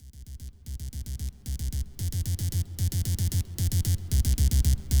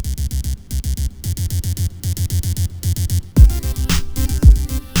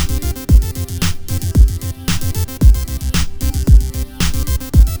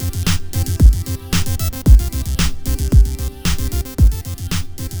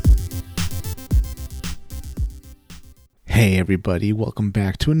Hey everybody, welcome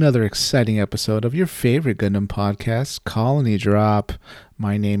back to another exciting episode of your favorite Gundam podcast, Colony Drop.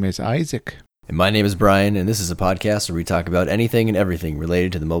 My name is Isaac. And my name is Brian, and this is a podcast where we talk about anything and everything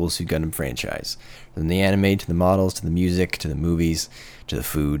related to the Mobile Suit Gundam franchise. From the anime, to the models, to the music, to the movies, to the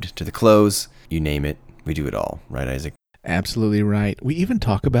food, to the clothes, you name it, we do it all. Right, Isaac? Absolutely right. We even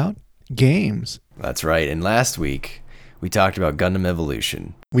talk about games. That's right, and last week, we talked about Gundam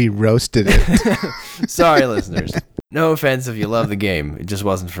Evolution. We roasted it. Sorry, listeners. No offense if you love the game. It just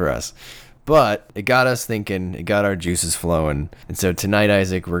wasn't for us. But it got us thinking. It got our juices flowing. And so tonight,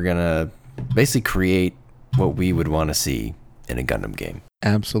 Isaac, we're going to basically create what we would want to see in a Gundam game.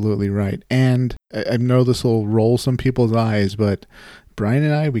 Absolutely right. And I know this will roll some people's eyes, but Brian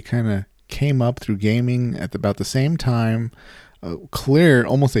and I, we kind of came up through gaming at about the same time. Clear,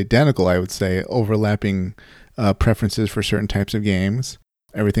 almost identical, I would say, overlapping preferences for certain types of games.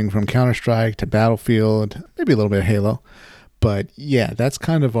 Everything from Counter-Strike to Battlefield, maybe a little bit of Halo. But yeah, that's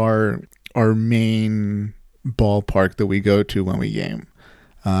kind of our main ballpark that we go to when we game.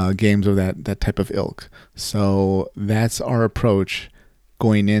 Games of that type of ilk. So that's our approach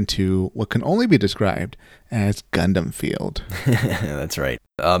going into what can only be described as Gundam Field. That's right.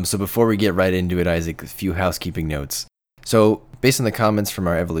 So before we get right into it, Isaac, a few housekeeping notes. So based on the comments from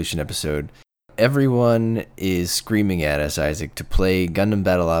our Evolution episode, everyone is screaming at us, Isaac, to play Gundam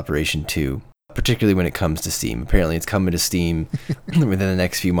Battle Operation 2, particularly when it comes to Steam. Apparently it's coming to Steam within the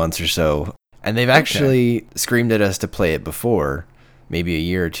next few months or so. And they've actually screamed at us to play it before, maybe a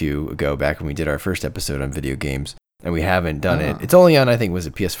year or two ago, back when we did our first episode on video games. And we haven't done it. It's only on, I think, was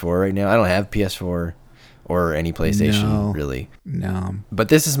it PS4 right now? I don't have PS4 or any PlayStation, really. No. But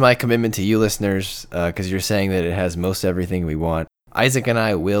this is my commitment to you listeners, because you're saying that it has most everything we want. Isaac and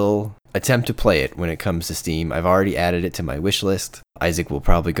I will attempt to play it when it comes to Steam. I've already added it to my wish list. Isaac will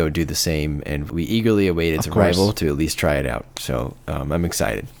probably go do the same, and we eagerly await its arrival to at least try it out. So I'm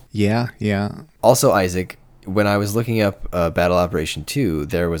excited. Yeah. Also, Isaac, when I was looking up Battle Operation 2,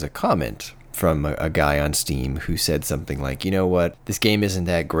 there was a comment from a guy on Steam who said something like, you know what, this game isn't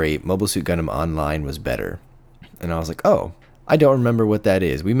that great. Mobile Suit Gundam Online was better. And I was like, oh, I don't remember what that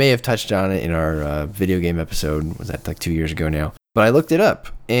is. We may have touched on it in our video game episode. Was that like 2 years ago now? But I looked it up,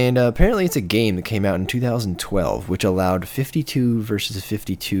 and apparently it's a game that came out in 2012, which allowed 52 versus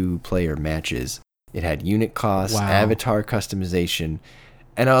 52 player matches. It had unit costs, avatar customization,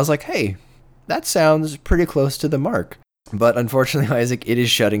 and I was like, hey, that sounds pretty close to the mark. But unfortunately, Isaac, it is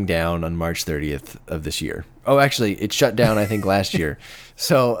shutting down on March 30th of this year. Oh, actually, it shut down, I think, last year.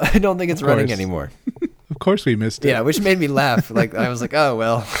 So I don't think it's running anymore. Of course we missed it. Yeah, which made me laugh. Like, I was like, oh,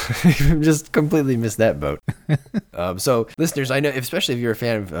 well, just completely missed that boat. So, listeners, I know, especially if you're a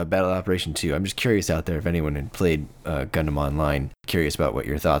fan of Battle Operation 2, I'm just curious out there if anyone had played Gundam Online, curious about what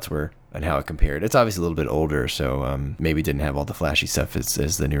your thoughts were and how it compared. It's obviously a little bit older, so maybe didn't have all the flashy stuff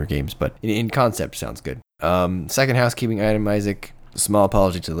as the newer games, but in concept, sounds good. Second housekeeping item, Isaac, small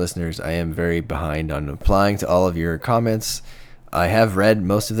apology to the listeners. I am very behind on replying to all of your comments. I have read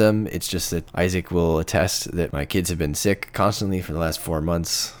most of them. It's just that Isaac will attest that my kids have been sick constantly for the last 4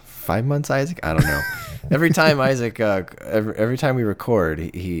 months. 5 months, Isaac? I don't know. Every time Isaac, every time we record,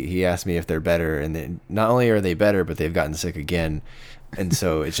 he asks me if they're better, and then not only are they better, but they've gotten sick again. And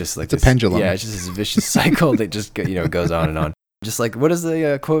so it's just like it's a pendulum. Yeah, it's just this vicious cycle that just goes on and on. Just like, what is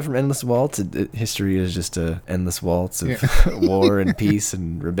the quote from Endless Waltz? History is just a endless waltz of war and peace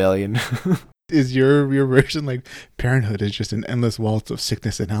and rebellion. Is your version like parenthood is just an endless waltz of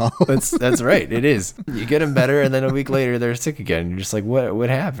sickness and health? That's right. It is. You get them better, and then a week later they're sick again. You're just like, what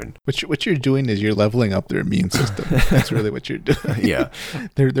happened? What you're doing is you're leveling up their immune system. That's really what you're doing. Yeah.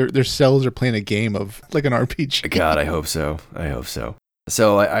 Their cells are playing a game of like an RPG. God, I hope so.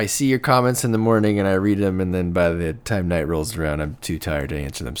 So I see your comments in the morning, and I read them, and then by the time night rolls around, I'm too tired to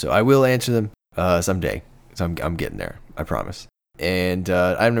answer them. So I will answer them someday. So I'm getting there. I promise. And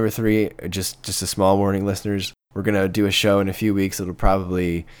item number 3, just a small warning, listeners. We're going to do a show in a few weeks. It'll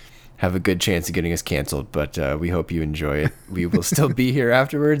probably have a good chance of getting us canceled, but we hope you enjoy it. We will still be here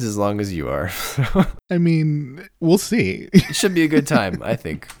afterwards as long as you are. I mean, we'll see. It should be a good time, I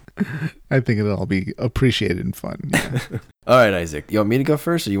think. I think it'll all be appreciated and fun. Yeah. All right, Isaac. You want me to go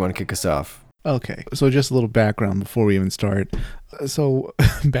first, or you want to kick us off? Okay, so just a little background before we even start. So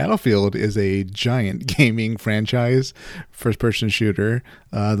Battlefield is a giant gaming franchise, first-person shooter.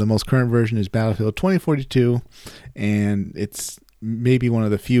 The most current version is Battlefield 2042, and it's maybe one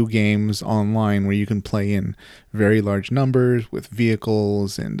of the few games online where you can play in very large numbers with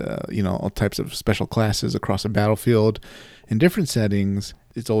vehicles and all types of special classes across a battlefield in different settings.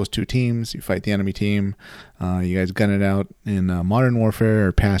 It's always 2 teams. You fight the enemy team. You guys gun it out in modern warfare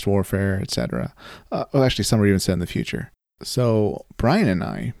or past warfare, etc. Well, actually, some are even set in the future. So Brian and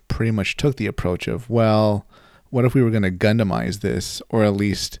I pretty much took the approach of, well, what if we were going to Gundamize this, or at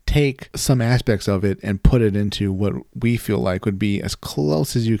least take some aspects of it and put it into what we feel like would be as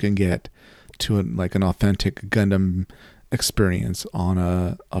close as you can get to an authentic Gundam experience on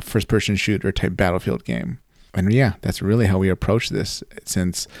a first-person shooter type Battlefield game. And yeah, that's really how we approached this,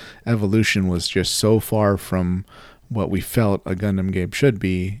 since Evolution was just so far from what we felt a Gundam game should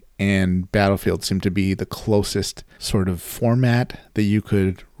be, and Battlefield seemed to be the closest sort of format that you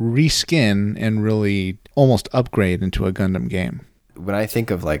could reskin and really almost upgrade into a Gundam game. When I think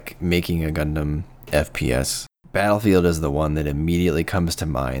of like making a Gundam FPS, Battlefield is the one that immediately comes to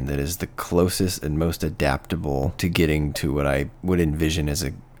mind, that is the closest and most adaptable to getting to what I would envision as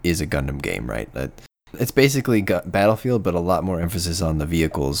a Gundam game, right? It's basically Battlefield, but a lot more emphasis on the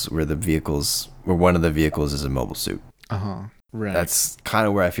vehicles, where one of the vehicles is a mobile suit. Right. That's kind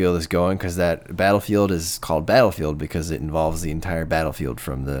of where I feel this going, because that Battlefield is called Battlefield because it involves the entire battlefield,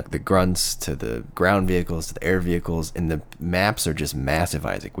 from the grunts to the ground vehicles to the air vehicles, and the maps are just massive,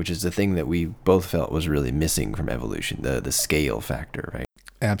 Isaac, which is the thing that we both felt was really missing from Evolution, the scale factor, right?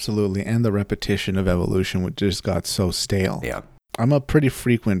 Absolutely, and the repetition of Evolution, which just got so stale. Yeah. I'm a pretty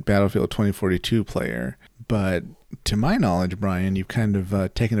frequent Battlefield 2042 player, but to my knowledge, Brian, you've kind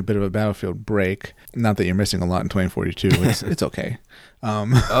of taken a bit of a Battlefield break. Not that you're missing a lot in 2042. It's okay.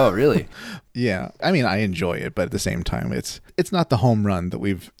 Oh, really? Yeah. I mean, I enjoy it, but at the same time, it's not the home run that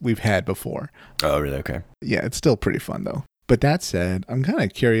we've had before. Oh, really? Okay. Yeah, it's still pretty fun, though. But that said, I'm kind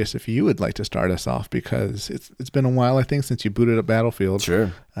of curious if you would like to start us off, because it's been a while, I think, since you booted up Battlefield.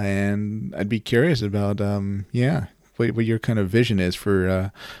 Sure. And I'd be curious about, what your kind of vision is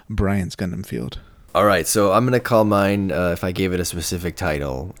for Brian's Gundam Field. All right, so I'm going to call mine, if I gave it a specific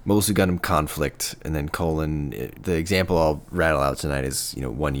title, Mobile Suit Gundam Conflict, and then colon, the example I'll rattle out tonight is, the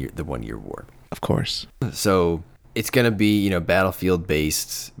 1 year war. Of course. So it's going to be, Battlefield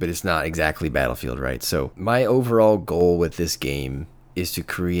based, but it's not exactly Battlefield, right? So my overall goal with this game is to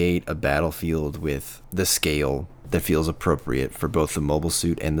create a Battlefield with the scale that feels appropriate for both the mobile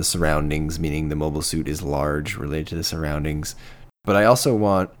suit and the surroundings, meaning the mobile suit is large related to the surroundings. But I also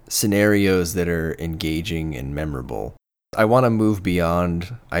want scenarios that are engaging and memorable. I want to move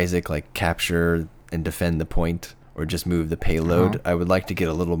beyond, Isaac, like capture and defend the point, or just move the payload. I would like to get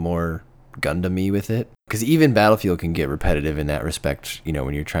a little more Gundam-y with it, because even Battlefield can get repetitive in that respect,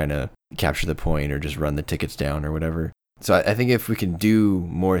 when you're trying to capture the point or just run the tickets down or whatever. So I think if we can do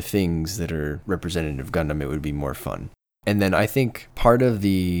more things that are representative of Gundam, it would be more fun. And then I think part of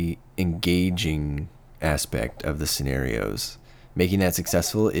the engaging aspect of the scenarios, making that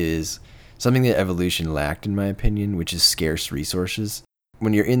successful, is something that Evolution lacked, in my opinion, which is scarce resources.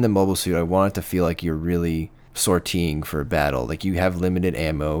 When you're in the mobile suit, I want it to feel like you're really sortieing for a battle. Like you have limited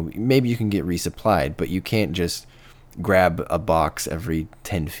ammo. Maybe you can get resupplied, but you can't just grab a box every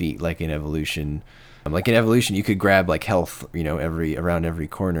 10 feet like in Evolution. Like in Evolution, you could grab like health, around every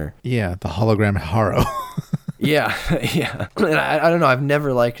corner. Yeah, the hologram Haro. Yeah. And I don't know. I've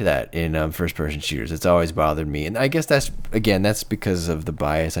never liked that in first-person shooters. It's always bothered me. And I guess that's because of the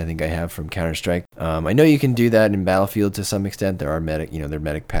bias I think I have from Counter-Strike. I know you can do that in Battlefield to some extent. There are there are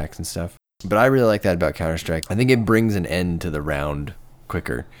medic packs and stuff. But I really like that about Counter-Strike. I think it brings an end to the round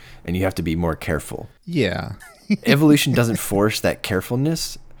quicker, and you have to be more careful. Yeah. Evolution doesn't force that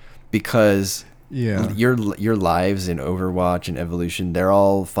carefulness, because your lives in Overwatch and Evolution, they're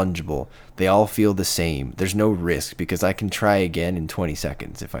all fungible. They all feel the same. There's no risk, because I can try again in 20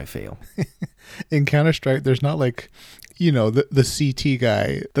 seconds if I fail. In Counter-Strike, there's not like, the CT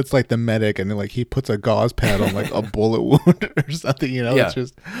guy that's like the medic, and like he puts a gauze pad on like a bullet wound or something, Yeah. It's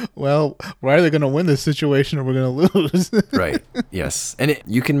just, well, we're either going to win this situation or we're going to lose. Right. Yes. And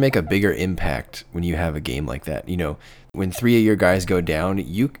you can make a bigger impact when you have a game like that. When 3 of your guys go down,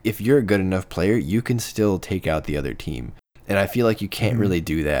 if you're a good enough player, you can still take out the other team. And I feel like you can't really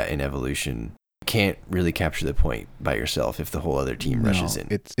do that in Evolution. You can't really capture the point by yourself if the whole other team rushes in.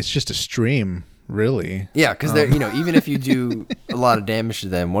 It's just a stream, really. Yeah, because even if you do a lot of damage to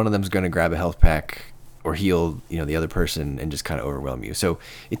them, one of them's going to grab a health pack or heal, the other person and just kind of overwhelm you. So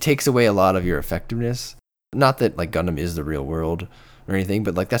it takes away a lot of your effectiveness. Not that like Gundam is the real world or anything,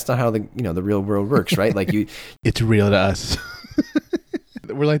 but like that's not how the real world works, right? Like it's real to us.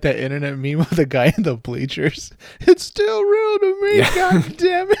 We're like that internet meme with the guy in the bleachers. It's still real to me. Yeah. God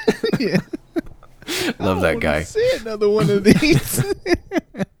damn it. Yeah. Love that guy. See another one of these.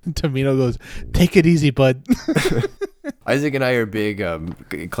 Tamino goes, "Take it easy, bud." Isaac and I are big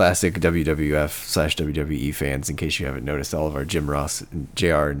classic WWF/WWE fans, in case you haven't noticed all of our Jim Ross, and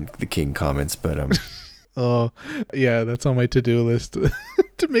JR, and the King comments. But oh, yeah, that's on my to-do list.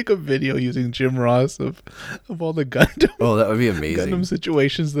 to make a video using Jim Ross of all the Gundam Oh, that would be amazing. Gundam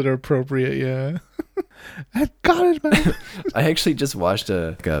situations that are appropriate. Yeah, I got it, man. I actually just watched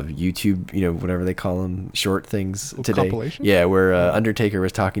a YouTube, whatever they call them, short things today. Compilation? Yeah, where Undertaker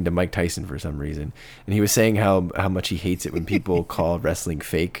was talking to Mike Tyson for some reason, and he was saying how much he hates it when people call wrestling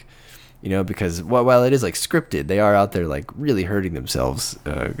fake. Because while it is like scripted, they are out there like really hurting themselves,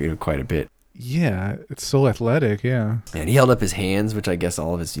 quite a bit. Yeah, it's so athletic. Yeah, And he held up his hands, which I guess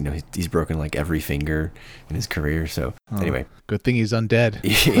all of his, he's broken like every finger in his career. So anyway, good thing he's undead.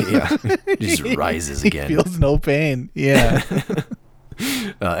 yeah, he just rises again. He feels no pain. Yeah.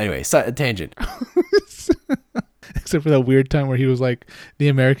 Anyway, tangent. Except for that weird time where he was like the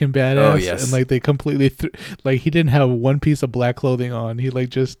American badass. Oh, yes. And like they completely, like he didn't have one piece of black clothing on. He like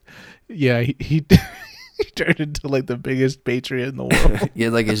just, he he turned into like the biggest patriot in the world. He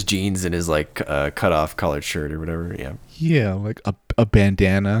had like his jeans and his like cut off collared shirt or whatever. Yeah. Yeah, like a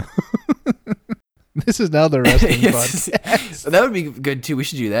bandana. This is now the wrestling podcast. That would be good too. We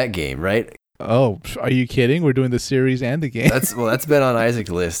should do that game, right? Oh, are you kidding? We're doing the series and the game. That's been on Isaac's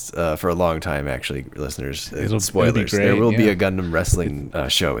list for a long time, actually, listeners. It'll Spoilers. be great, There will be a Gundam wrestling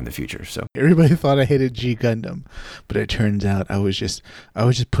show in the future. So everybody thought I hated G Gundam, but it turns out I was just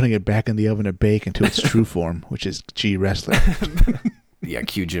putting it back in the oven to bake into its true form, which is G wrestling. yeah,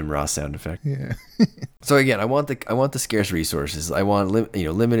 cue Jim Ross sound effect. Yeah. So again, I want the scarce resources. I want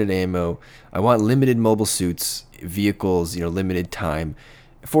limited ammo. I want limited mobile suits, vehicles, limited time,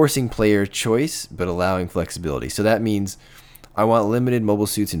 forcing player choice but allowing flexibility. So that means I want limited mobile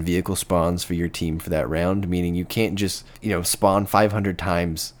suits and vehicle spawns for your team for that round, meaning you can't just spawn 500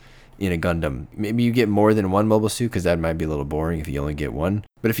 times in a Gundam. Maybe you get more than one mobile suit because that might be a little boring if you only get one.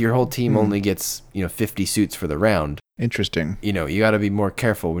 But if your whole team only gets 50 suits for the round, interesting. You got to be more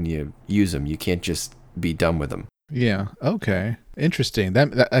careful when you use them. You can't just be done with them. Yeah. Okay. Interesting.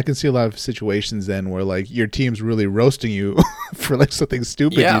 That I can see a lot of situations then where like your team's really roasting you for like something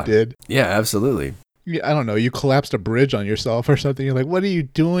stupid you did. Yeah, absolutely. Yeah, I don't know. You collapsed a bridge on yourself or something. You're like, what are you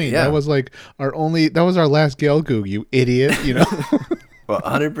doing? Yeah. That was like that was our last Gelgoog, you idiot. Well,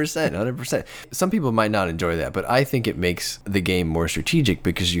 100%. Some people might not enjoy that, but I think it makes the game more strategic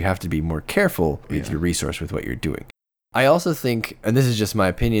because you have to be more careful with your resource with what you're doing. I also think, and this is just my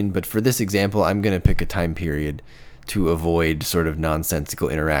opinion, but for this example, I'm going to pick a time period to avoid sort of nonsensical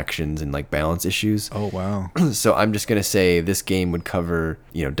interactions and like balance issues. Oh, wow. So I'm just going to say this game would cover,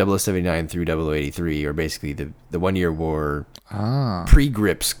 0079 through 0083, or basically the 1 year war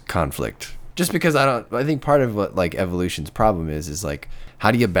pre-Grips conflict. Just because I think part of what like Evolution's problem is like,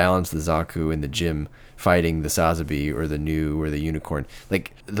 how do you balance the Zaku and the Jim fighting the Sazabi or the Nu or the Unicorn?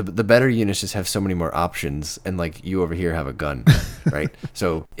 Like the better units just have so many more options, and like you over here have a gun, right?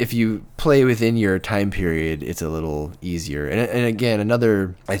 So if you play within your time period, it's a little easier. And again,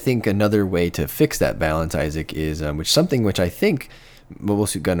 another way to fix that balance, Isaac, is which I think Mobile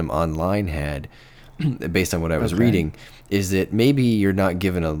Suit Gundam Online had, based on what I was reading, is that maybe you're not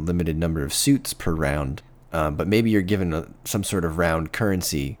given a limited number of suits per round, but maybe you're given some sort of round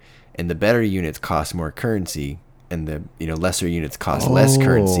currency, and the better units cost more currency, and the lesser units cost less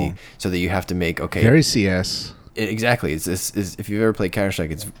currency, so that you have to make very CS. Exactly. It's if you've ever played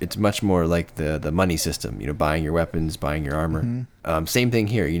Counter-Strike, it's much more like the money system. Buying your weapons, buying your armor. Mm-hmm. Same thing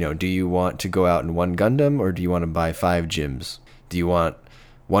here. Do you want to go out in one Gundam, or do you want to buy 5 Jims? Do you want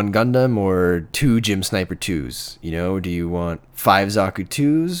one Gundam or 2 Jim Sniper 2s? Do you want 5 Zaku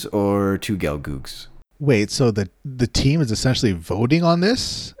 2s or 2 Gelgoogs? Wait, so the team is essentially voting on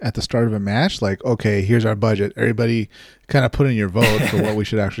this at the start of a match? Like, okay, here's our budget. Everybody kind of put in your vote for what we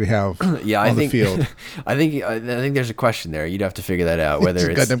should actually have on the field. I think there's a question there. You'd have to figure that out, whether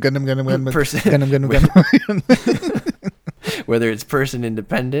it's Gundam. Whether it's person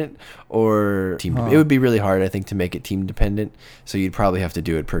independent or team. It would be really hard, I think, to make it team dependent. So you'd probably have to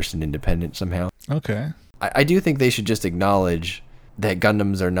do it person independent somehow. Okay. I do think they should just acknowledge that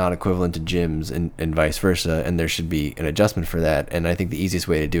Gundams are not equivalent to Jims and vice versa, and there should be an adjustment for that. And I think the easiest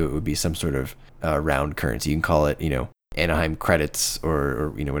way to do it would be some sort of round currency. You can call it, Anaheim credits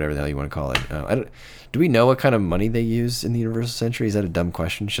or whatever the hell you want to call it. Do we know what kind of money they use in the Universal Century? Is that a dumb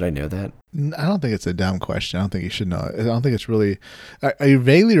question? Should I know that? I don't think it's a dumb question. I don't think you should know it. I don't think it's really... I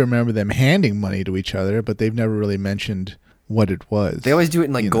vaguely remember them handing money to each other, but they've never really mentioned what it was. They always do it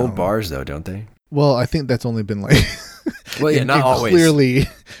in like gold bars, though, don't they? Well, I think that's only been like... Well, yeah, not always. Clearly,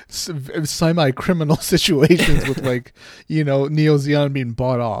 semi-criminal situations with like, Neo Zeon being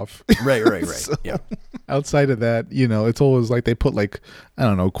bought off. Right. So, yeah. Outside of that, it's always like they put like, I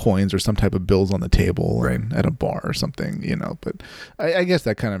don't know, coins or some type of bills on the table at a bar or something, But I guess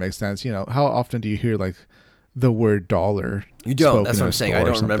that kind of makes sense. How often do you hear like the word dollar. You don't. spoken That's what in I'm a saying. store I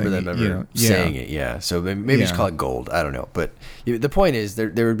or don't remember them something, ever saying it. Yeah. So maybe just call it gold. I don't know. But the point is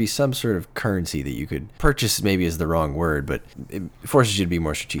there would be some sort of currency that you could purchase. Maybe is the wrong word, but it forces you to be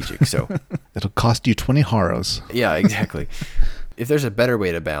more strategic. So It'll cost you 20 haros. yeah, exactly. If there's a better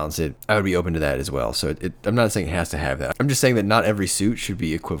way to balance it, I would be open to that as well. So I'm not saying it has to have that. I'm just saying that not every suit should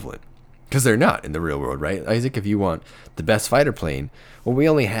be equivalent. Because they're not in the real world, right? Isaac, if you want the best fighter plane, well, we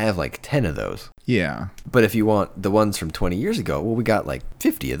only have like 10 of those. Yeah. But if you want the ones from 20 years ago, well, we got like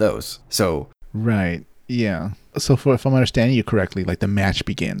 50 of those. So Right. Yeah. So if I'm understanding you correctly, like the match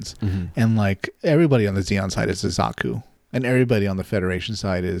begins, and like everybody on the Xeon side is a Zaku, and everybody on the Federation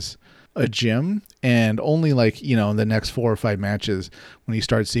side is a Jim, and only like, you know, in the next 4 or 5 matches, when you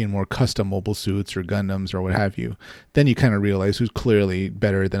start seeing more custom mobile suits or Gundams or what have you, then you kind of realize who's clearly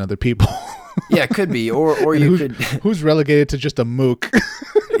better than other people. yeah, it could be, or you could. Who's relegated to just a mook.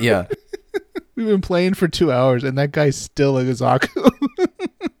 Yeah. We've been playing for 2 hours, and that guy's still a Zaku.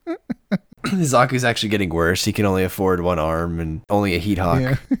 Zaku's actually getting worse. He can only afford one arm and only a heat hawk.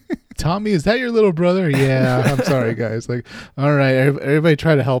 Yeah. Tommy, is that your little brother? Yeah, I'm sorry, guys. Like, all right, everybody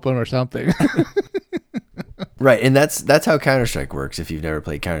try to help him or something. Right, and that's how Counter-Strike works. If you've never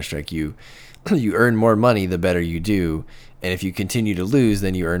played Counter-Strike, you earn more money the better you do, and if you continue to lose,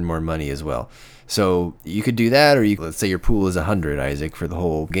 then you earn more money as well. So you could do that, or let's say your pool is 100, Isaac, for the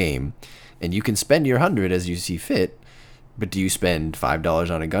whole game, and you can spend your 100 as you see fit. But do you spend $5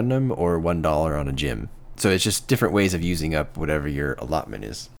 on a Gundam or $1 on a gym? So it's just different ways of using up whatever your allotment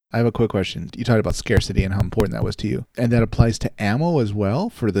is. I have a quick question. You talked about scarcity and how important that was to you. And that applies to ammo as well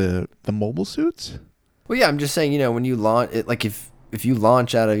for the mobile suits? Well, yeah, I'm just saying, you know, when you launch it, like if you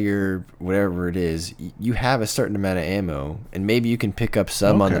launch out of your whatever it is, you have a certain amount of ammo, and maybe you can pick up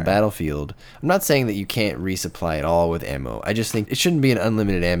some on the battlefield. I'm not saying that you can't resupply it all with ammo. I just think it shouldn't be an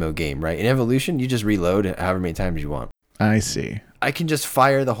unlimited ammo game, right? In Evolution, you just reload however many times you want. I see. I can just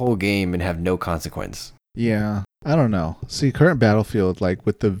fire the whole game and have no consequence. Yeah. I don't know. See, current Battlefield, like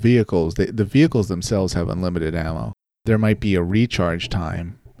with the vehicles, the vehicles themselves have unlimited ammo. There might be a recharge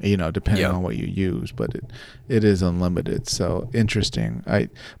time, you know, depending on what you use, but it is unlimited. So interesting.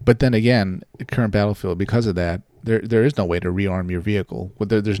 But then again, current Battlefield, because of that, there is no way to rearm your vehicle.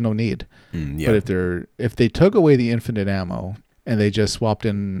 There's no need. But if they took away the infinite ammo and they just swapped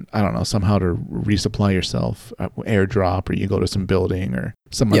in, I don't know, somehow to resupply yourself, airdrop, or you go to some building, or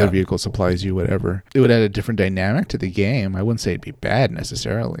some other vehicle supplies you, whatever, it would add a different dynamic to the game. I wouldn't say it'd be bad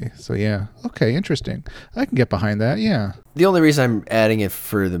necessarily. So yeah, okay, interesting. I can get behind that, yeah. The only reason I'm adding it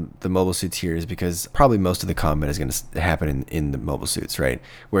for the mobile suits here is because probably most of the combat is going to happen in the mobile suits, right?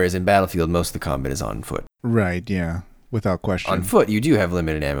 Whereas in Battlefield, most of the combat is on foot. Right, yeah. Without question. On foot, you do have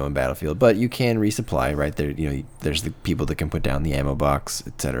limited ammo in Battlefield, but you can resupply, right? There, you know, there's the people that can put down the ammo box,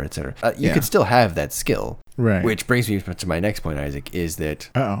 et cetera, et cetera. You could still have that skill. Right. Which brings me to my next point, Isaac, is that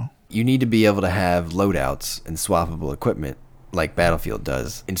Uh-oh. you need to be able to have loadouts and swappable equipment like Battlefield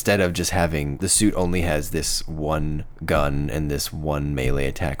does, instead of just having the suit only has this one gun and this one melee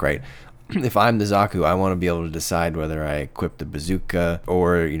attack, right? If I'm the Zaku, I want to be able to decide whether I equip the bazooka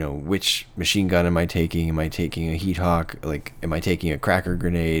or, you know, which machine gun am I taking? Am I taking a heat hawk? Like, am I taking a cracker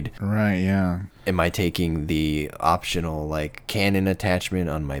grenade? Right, yeah. Am I taking the optional, like, cannon attachment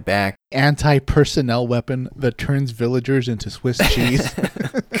on my back? Anti-personnel weapon that turns villagers into Swiss cheese.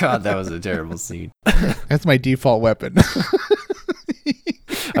 God, that was a terrible scene. That's my default weapon.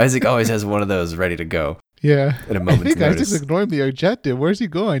 Isaac always has one of those ready to go. Yeah. At a moment's I think notice. Isaac's ignoring the objective. Where's he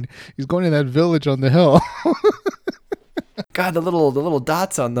going? He's going to that village on the hill. God, the little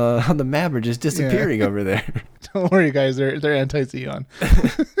dots on the map are just disappearing over there. Don't worry, guys. They're anti-Xeon.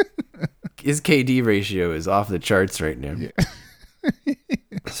 His KD ratio is off the charts right now. Yeah.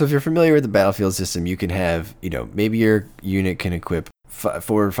 So if you're familiar with the Battlefield system, you can have, you know, maybe your unit can equip 4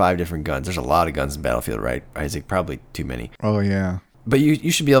 or 5 different guns. There's a lot of guns in Battlefield, right, Isaac? Probably too many. Oh, yeah. But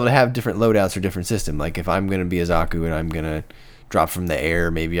you should be able to have different loadouts or different system. Like if I'm going to be a Zaku and I'm going to drop from the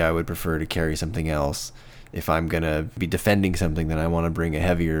air, maybe I would prefer to carry something else. If I'm going to be defending something, then I want to bring a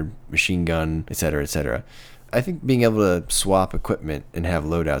heavier machine gun, et cetera, et cetera. I think being able to swap equipment and have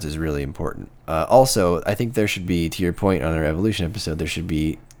loadouts is really important. Also, I think there should be, to your point on our Evolution episode, there should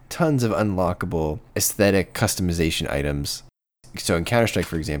be tons of unlockable aesthetic customization items. So in Counter-Strike,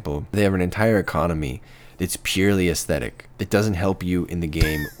 for example, they have an entire economy that's purely aesthetic. It doesn't help you in the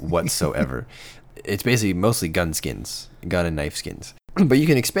game whatsoever. It's basically mostly gun skins, gun and knife skins. But you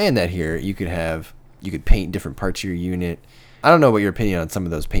can expand that here. You could paint different parts of your unit. I don't know what your opinion on some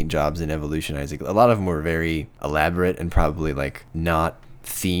of those paint jobs in Evolution, Isaac. A lot of them were very elaborate and probably like not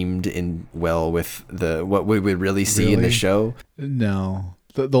themed in well with what we would really see in the show. No.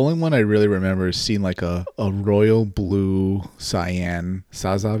 The only one I really remember is seeing like a royal blue cyan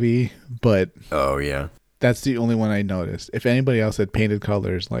Sazabi, but Oh yeah. that's the only one I noticed. If anybody else had painted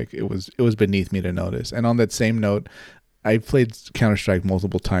colors, like it was beneath me to notice. And on that same note, I played Counter-Strike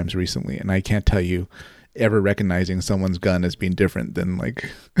multiple times recently, and I can't tell you ever recognizing someone's gun as being different than like.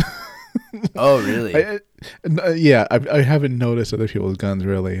 Oh really? Yeah, I haven't noticed other people's guns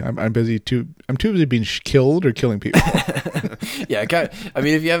really. I'm too busy being killed or killing people. Yeah, I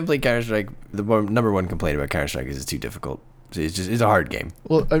mean, if you haven't played Counter-Strike, the number one complaint about Counter-Strike is it's too difficult. It's a hard game.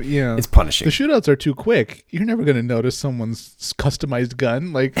 Well, yeah, it's punishing. The shootouts are too quick. You're never going to notice someone's customized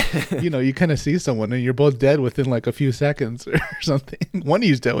gun. Like, you kind of see someone and you're both dead within like a few seconds or something. One of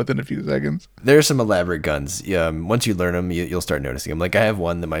you's dead within a few seconds. There are some elaborate guns. Once you learn them, you'll start noticing them. Like I have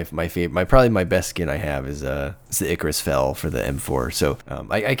one that my favorite, probably my best skin I have is it's the Icarus Fell for the M4. So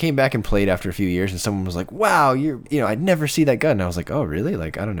I came back and played after a few years, and someone was like, "Wow, I'd never see that gun." And I was like, "Oh, really?"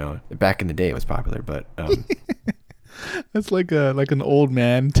 Like I don't know. Back in the day, it was popular, but. That's like an old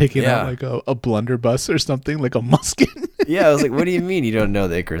man taking out like a blunderbuss or something, like a musket. Yeah, I was like, what do you mean you don't know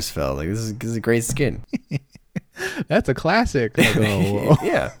the Icarus Fell? Like, this is a great skin. That's a classic. Like, oh,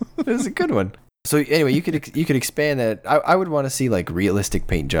 yeah, this is a good one. So anyway, you could expand that. I would want to see like realistic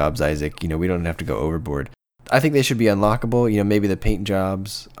paint jobs, Isaac. We don't have to go overboard. I think they should be unlockable. Maybe the paint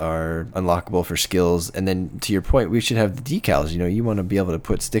jobs are unlockable for skills. And then to your point, we should have the decals. You want to be able to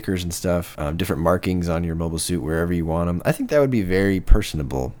put stickers and stuff, different markings on your mobile suit wherever you want them. I think that would be very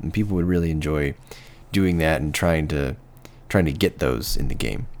personable, and people would really enjoy doing that and trying to get those in the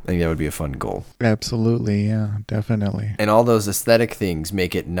game. I think that would be a fun goal. Absolutely, yeah, definitely. And all those aesthetic things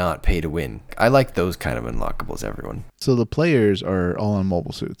make it not pay to win. I like those kind of unlockables, everyone. So the players are all on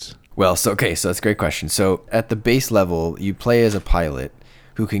mobile suits. Well, so that's a great question. So at the base level, you play as a pilot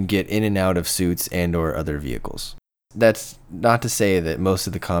who can get in and out of suits and or other vehicles. That's not to say that most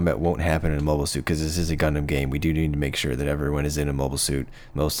of the combat won't happen in a mobile suit, because this is a Gundam game. We do need to make sure that everyone is in a mobile suit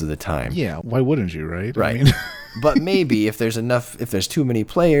most of the time. Yeah, why wouldn't you, right? Right. But maybe if there's too many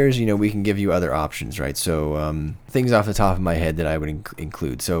players, we can give you other options, right? So things off the top of my head that I would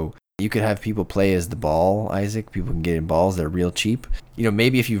include. So you could have people play as the ball, Isaac. People can get in balls. They're real cheap.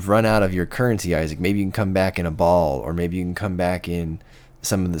 Maybe if you've run out of your currency, Isaac, maybe you can come back in a ball, or maybe you can come back in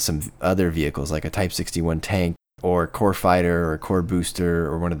some other vehicles like a Type 61 tank, or a core fighter, or a core booster,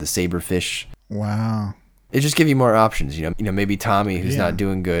 or one of the Saberfish. Wow. It just give you more options. Maybe Tommy, who's not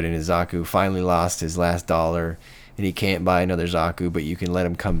doing good in his Zaku, finally lost his last dollar, and he can't buy another Zaku, but you can let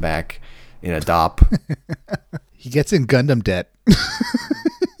him come back in a DOP. He gets in Gundam debt.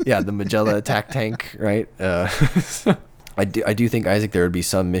 Yeah, the Magella attack tank, right? I do think, Isaac, there would be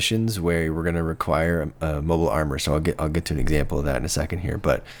some missions where we're going to require mobile armor. So I'll get to an example of that in a second here.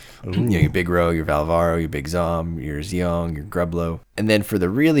 But your Big Ro, your Valvaro, your Big Zom, your Zeong, your Grublo. And then for the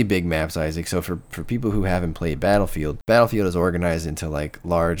really big maps, Isaac, so for people who haven't played Battlefield is organized into like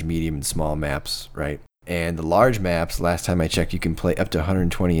large, medium, and small maps, right? And the large maps, last time I checked, you can play up to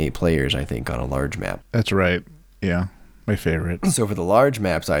 128 players, I think, on a large map. That's right. Yeah, my favorite. So for the large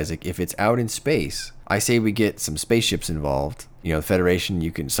maps, Isaac, if it's out in space, I say we get some spaceships involved. The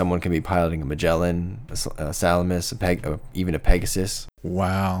Federation, someone can be piloting a Magellan, a Salamis, even a Pegasus.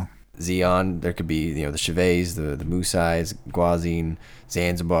 Wow. Zeon, there could be, the Chevets, the Musais, Guazine,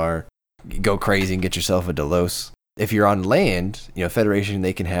 Zanzibar. Go crazy and get yourself a Delos. If you're on land, Federation,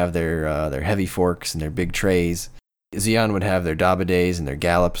 they can have their heavy forks and their big trays. Zeon would have their Dabidays and their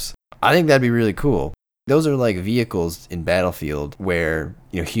Gallops. I think that'd be really cool. Those are like vehicles in Battlefield where,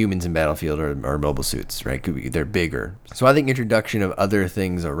 humans in Battlefield are mobile suits, right? They're bigger. So I think introduction of other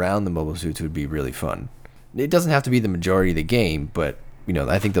things around the mobile suits would be really fun. It doesn't have to be the majority of the game, but,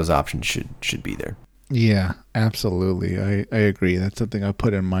 I think those options should be there. Yeah, absolutely. I agree. That's something I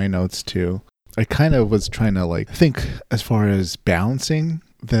put in my notes too. I kind of was trying to think as far as balancing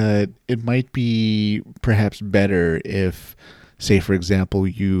that it might be perhaps better if, say, for example,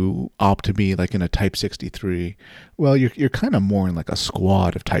 you opt to be like in a Type 63. Well, you're kind of more in like a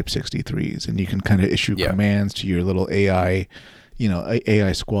squad of Type 63s, and you can kind of issue commands to your little AI,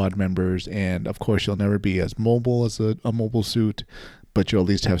 AI squad members. And of course, you'll never be as mobile as a mobile suit, but you'll at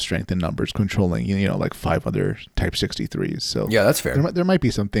least have strength in numbers controlling, like 5 other Type 63s. So yeah, that's fair. There might be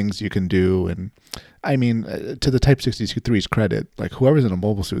some things you can do. And I mean, to the Type 63's credit, like whoever's in a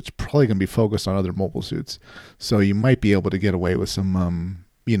mobile suit is probably going to be focused on other mobile suits. So you might be able to get away with some,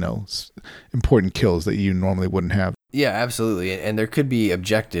 important kills that you normally wouldn't have. Yeah, absolutely. And there could be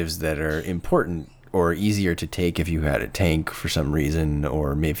objectives that are important or easier to take if you had a tank for some reason,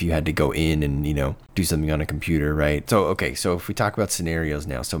 or maybe if you had to go in and, do something on a computer, right? So, okay, so if we talk about scenarios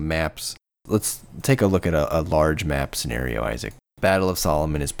now, so maps, let's take a look at a large map scenario, Isaac. Battle of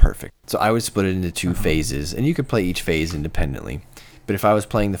Solomon is perfect. So I would split it into two phases, and you could play each phase independently. But if I was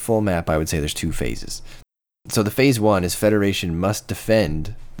playing the full map, I would say there's two phases. So the phase 1 is Federation must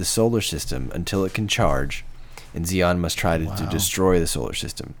defend the solar system until it can charge, and Xeon must try to destroy the solar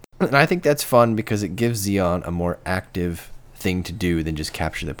system. And I think that's fun because it gives Xeon a more active thing to do than just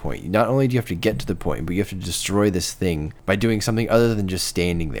capture the point. Not only do you have to get to the point, but you have to destroy this thing by doing something other than just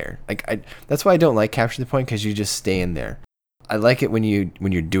standing there. That's why I don't like capture the point, because you just stand there. I like it when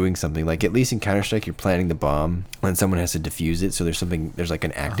you're doing something, like at least in Counter-Strike you're planting the bomb and someone has to defuse it, so there's like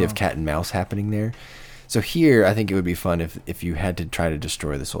an active cat and mouse happening there. So here I think it would be fun if you had to try to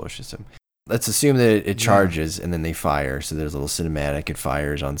destroy the solar system. Let's assume that it charges and then they fire, so there's a little cinematic, it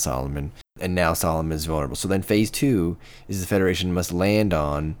fires on Solomon, and now Solomon is vulnerable. So then phase 2 is the Federation must land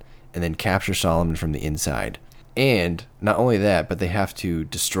on and then capture Solomon from the inside. And not only that, but they have to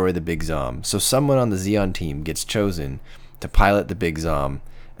destroy the Big Zom. So someone on the Xeon team gets chosen to pilot the Big Zom,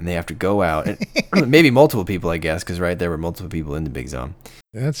 and they have to go out, and maybe multiple people, I guess, because there were multiple people in the Big Zom.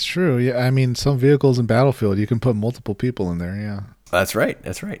 That's true. Yeah, I mean, some vehicles in Battlefield, you can put multiple people in there, yeah. That's right.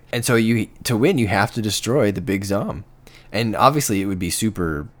 And so to win, you have to destroy the Big Zom. And obviously it would be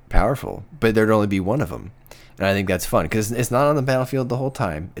super powerful, but there'd only be one of them. And I think that's fun because it's not on the battlefield the whole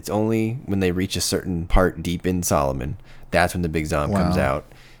time. It's only when they reach a certain part deep in Solomon. That's when the Big Zom comes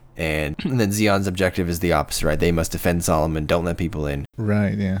out. And then Xeon's objective is the opposite, right? They must defend Solomon, don't let people in.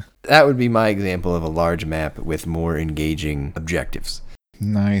 Right, yeah. That would be my example of a large map with more engaging objectives.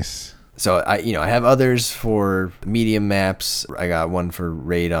 Nice. So I have others for medium maps. I got one for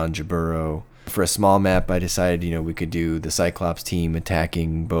Raid on Jaburo. For a small map, I decided, we could do the Cyclops team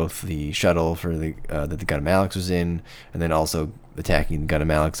attacking both the shuttle for that the Gundam Alex was in, and then also attacking the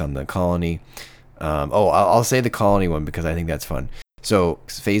Gundam Alex on the colony. I'll say the colony one because I think that's fun. So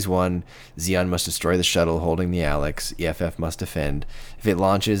phase 1, Xeon must destroy the shuttle holding the Alex. EFF must defend. If it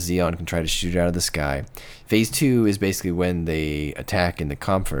launches, Xeon can try to shoot it out of the sky. Phase 2 is basically when they attack in the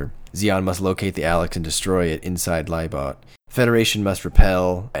Comfer. Xeon must locate the Alex and destroy it inside Libot. Federation must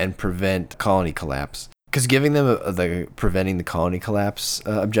repel and prevent colony collapse. Because giving them the preventing the colony collapse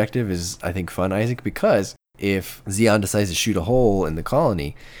objective is, I think, fun, Isaac, because if Xeon decides to shoot a hole in the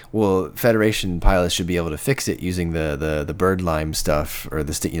colony, well, Federation pilots should be able to fix it using the bird lime stuff or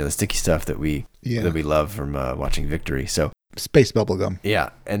the sticky stuff that we love from watching Victory. So space bubblegum. Yeah,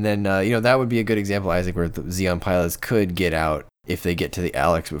 and then that would be a good example, Isaac, where the Xeon pilots could get out if they get to the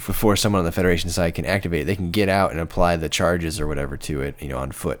Alex before someone on the Federation side can activate it. They can get out and apply the charges or whatever to it,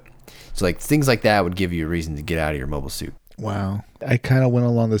 on foot. So like things like that would give you a reason to get out of your mobile suit. Wow. I kind of went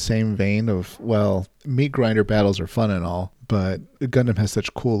along the same vein of, meat grinder battles are fun and all, but Gundam has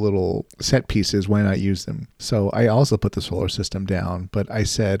such cool little set pieces, why not use them? So I also put the solar system down, but I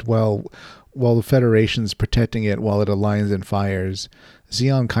said, while the Federation's protecting it while it aligns and fires,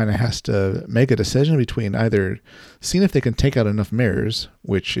 Xeon kind of has to make a decision between either seeing if they can take out enough mirrors,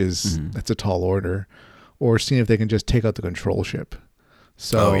 which is, that's a tall order, or seeing if they can just take out the control ship.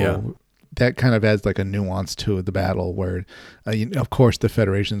 So that kind of adds like a nuance to the battle where, of course, the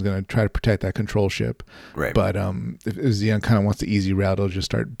Federation is going to try to protect that control ship. Right. But if Xeon kind of wants the easy route, it'll just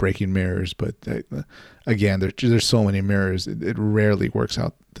start breaking mirrors. But again, there's so many mirrors, it rarely works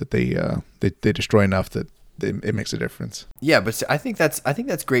out that they destroy enough that it makes a difference. Yeah, but I think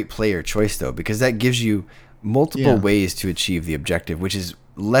that's great player choice though, because that gives you multiple ways to achieve the objective, which is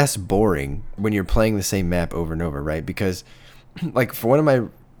less boring when you're playing the same map over and over, right? Because like for one of my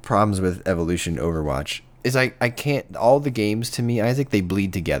problems with Evolution Overwatch is I can't, all the games to me, Isaac, they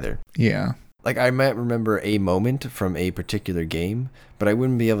bleed together. Yeah. Like I might remember a moment from a particular game, but I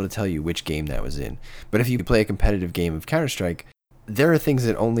wouldn't be able to tell you which game that was in. But if you play a competitive game of Counter-Strike, there are things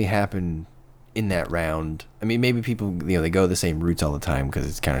that only happen in that round. I mean, maybe people, they go the same routes all the time because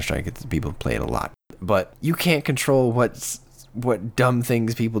it's Counter-Strike, people play it a lot. But you can't control what dumb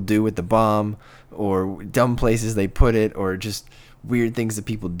things people do with the bomb or dumb places they put it or just weird things that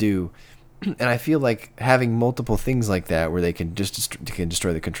people do. And I feel like having multiple things like that where they can just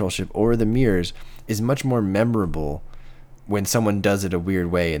destroy the control ship or the mirrors is much more memorable when someone does it a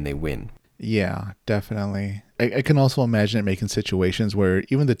weird way and they win. Yeah, definitely. I can also imagine it making situations where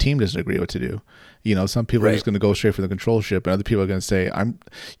even the team doesn't agree what to do. Some people are just going to go straight for the control ship, and other people are going to say,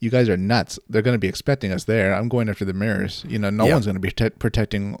 you guys are nuts. They're going to be expecting us there. I'm going after the mirrors. No one's going to be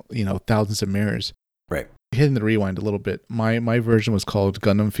protecting, thousands of mirrors. Right. Hitting the rewind a little bit. My version was called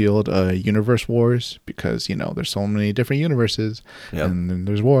Gundam Field Universe Wars because, there's so many different universes and then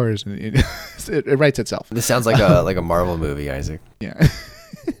there's wars and it writes itself. This sounds like a Marvel movie, Isaac. Yeah.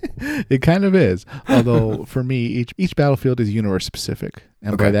 It kind of is. Although for me, each battlefield is universe specific.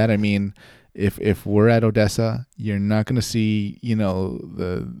 And by that, I mean, If we're at Odessa, you're not going to see,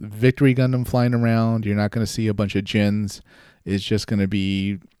 the Victory Gundam flying around. You're not going to see a bunch of Jins. It's just going to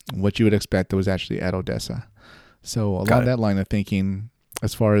be what you would expect that was actually at Odessa. So along that line of thinking,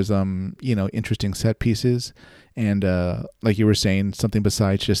 as far as interesting set pieces, and like you were saying, something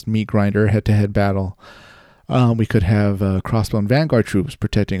besides just meat grinder head-to-head battle, we could have Crossbone Vanguard troops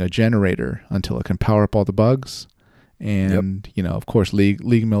protecting a generator until it can power up all the bugs. And, of course,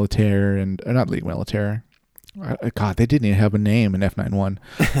 League Militaire and not League Militaire. God, they didn't even have a name in F91.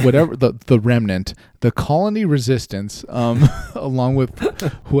 Whatever, the Remnant, the Colony Resistance, along with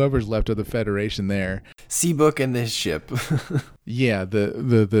whoever's left of the Federation there. Seabook and this ship. Yeah,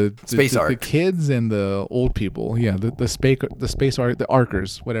 the Space Ark. The kids and the old people. Yeah, the Space Ark, the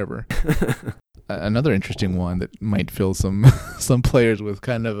Arkers, whatever. Another interesting one that might fill some players with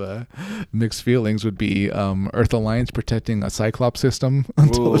kind of mixed feelings would be Earth Alliance protecting a Cyclops system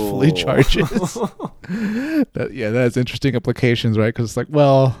until it fully charges. That has interesting implications, right? Because it's like,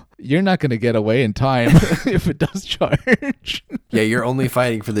 well, you're not going to get away in time if it does charge. Yeah, you're only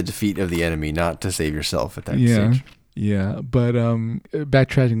fighting for the defeat of the enemy, not to save yourself at that stage. Yeah, but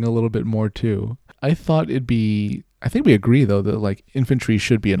backtracking a little bit more too, I think we agree though that like infantry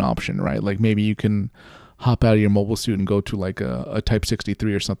should be an option, right? Like maybe you can hop out of your mobile suit and go to like a Type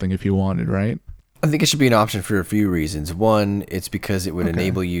 63 or something if you wanted, right? I think it should be an option for a few reasons. One, it's because it would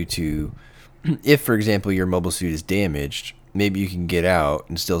enable you to, if for example your mobile suit is damaged, maybe you can get out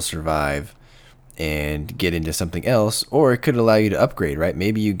and still survive and get into something else, or it could allow you to upgrade, right?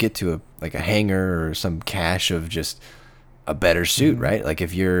 Maybe you get to a hangar or some cache of just a better suit, right? Like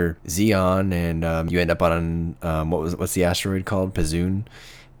if you're Xeon and you end up on what's the asteroid called, Pazoon,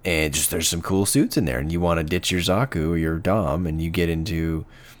 and just there's some cool suits in there, and you want to ditch your Zaku or your Dom, and you get into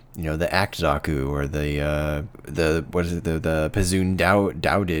the Act Zaku or the Pazoon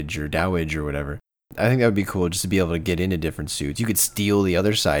Dowdage or Dowage or whatever. I think that would be cool just to be able to get into different suits. You could steal the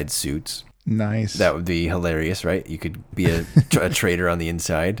other side's suits. Nice. That would be hilarious, right? You could be a traitor on the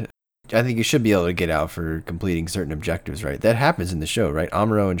inside. I think you should be able to get out for completing certain objectives, right? That happens in the show, right?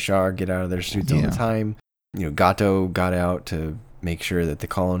 Amuro and Char get out of their suits all the time. Gato got out to make sure that the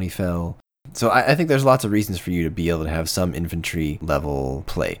colony fell. So I think there's lots of reasons for you to be able to have some infantry level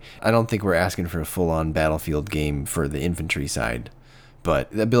play. I don't think we're asking for a full-on Battlefield game for the infantry side,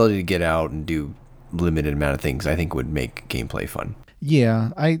 but the ability to get out and do limited amount of things I think would make gameplay fun. Yeah,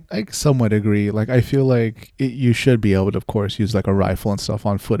 I somewhat agree. Like, I feel like you should be able to, of course, use like a rifle and stuff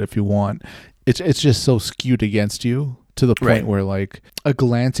on foot if you want. It's just so skewed against you to the point where like a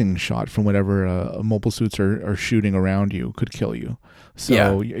glancing shot from whatever mobile suits are shooting around you could kill you.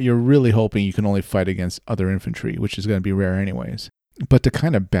 So you're really hoping you can only fight against other infantry, which is going to be rare anyways. But to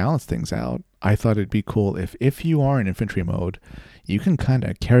kind of balance things out, I thought it'd be cool if you are in infantry mode, you can kind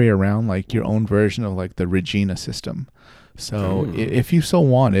of carry around like your own version of like the Regina system. So if you so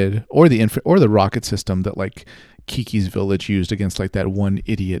wanted, or the rocket system that like Kiki's village used against like that one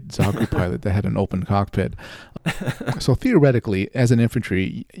idiot Zaku pilot that had an open cockpit. So theoretically, as an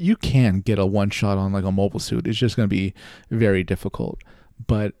infantry, you can get a one shot on like a mobile suit. It's just going to be very difficult.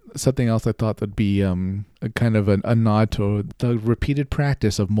 But something else I thought would be a kind of a nod to the repeated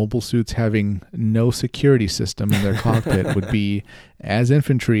practice of mobile suits having no security system in their cockpit would be, as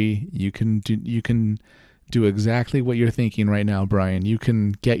infantry, you can do exactly what you're thinking right now, Brian. You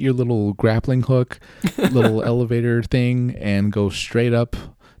can get your little grappling hook, little elevator thing, and go straight up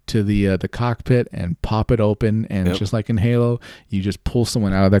to the cockpit and pop it open. And just like in Halo, you just pull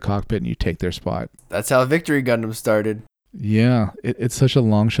someone out of that cockpit and you take their spot. That's how Victory Gundam started. Yeah, it's such a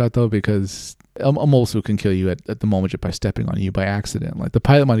long shot though, because a mobile suit can kill you at the moment just by stepping on you by accident. Like the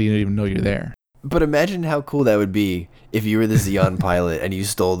pilot might not even know you're there. But imagine how cool that would be if you were the Xeon pilot and you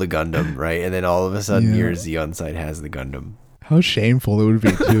stole the Gundam, right? And then all of a sudden your Xeon side has the Gundam. How shameful it would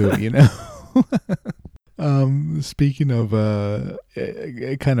be too, you know? Speaking of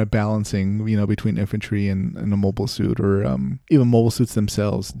kind of balancing, between infantry and a mobile suit, or even mobile suits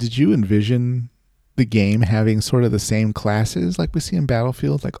themselves, did you envision the game having sort of the same classes like we see in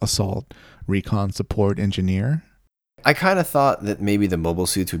Battlefield, like Assault, Recon, Support, Engineer? I kind of thought that maybe the mobile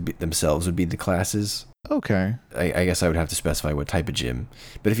suits would be the classes. Okay. I guess I would have to specify what type of gym.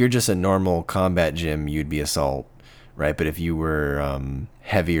 But if you're just a normal combat gym, you'd be Assault, right? But if you were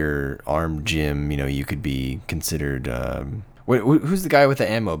heavier armed gym, you could be considered... who's the guy with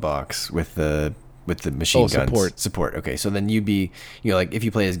the ammo box with the machine guns? Support. Okay, so then you'd be, like if you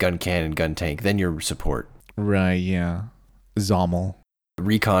play as gun cannon, gun tank, then you're support. Right, yeah. Zommel.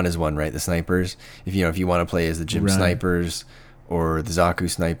 Recon is one, right? The snipers. If you want to play as the gym snipers, or the Zaku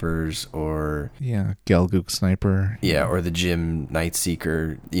snipers, or Yeah, Gelgook sniper. yeah, or the Jim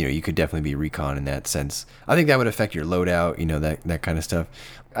Nightseeker. You could definitely be recon in that sense. I think that would affect your loadout, that kind of stuff.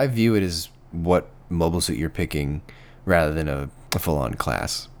 I view it as what mobile suit you're picking rather than a full-on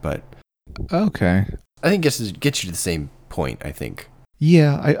class. But Okay. I think it gets you to the same point, I think.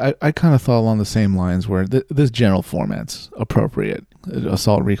 Yeah, I kind of thought along the same lines where this general format's appropriate.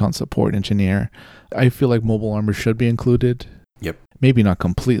 Assault, recon, support, engineer. I feel like mobile armor should be included. Yep. Maybe not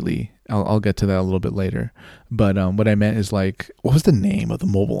completely. I'll get to that a little bit later. But what I meant is like, what was the name of the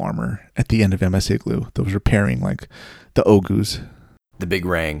mobile armor at the end of MS Igloo that was repairing like the Ogus? The Big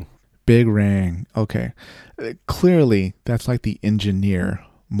Rang. Big Rang. Okay. Clearly, that's like the engineer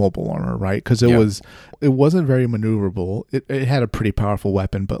mobile armor, right? Because it wasn't very maneuverable. It had a pretty powerful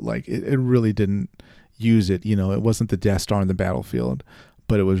weapon, but like it really didn't use it. It wasn't the Death Star in the battlefield,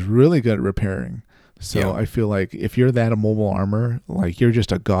 but it was really good at repairing. So I feel like if you're that a mobile armor, like you're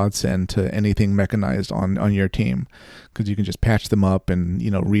just a godsend to anything mechanized on your team, because you can just patch them up and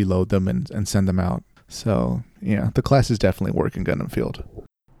reload them and send them out. So yeah, the class is definitely work in Gundam Field.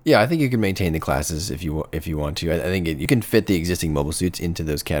 Yeah, I think you can maintain the classes if you want to. I think you can fit the existing mobile suits into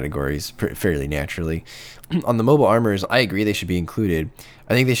those categories fairly naturally. On the mobile armors, I agree they should be included.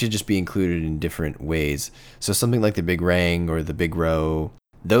 I think they should just be included in different ways. So something like the Big Rang or the Big Row,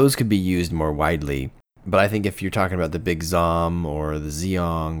 those could be used more widely. But I think if you're talking about the Big Zom or the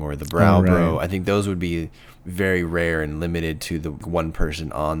Zeong or the Browbro, I think those would be very rare and limited to the one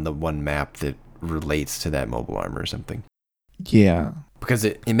person on the one map that relates to that mobile armor or something. Yeah. Because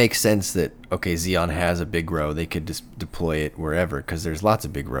it makes sense that, okay, Zeon has a Big Row. They could just deploy it wherever because there's lots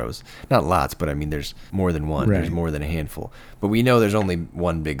of Big Rows. Not lots, but I mean there's more than one. Right. There's more than a handful. But we know there's only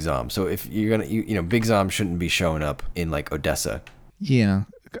one Big Zom. So if you're going to, Big Zom shouldn't be showing up in like Odessa. Yeah.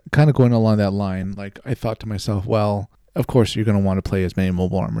 Kind of going along that line, like I thought to myself, well, of course you're going to want to play as many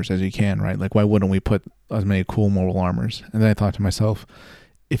mobile armors as you can, right? Like why wouldn't we put as many cool mobile armors? And then I thought to myself,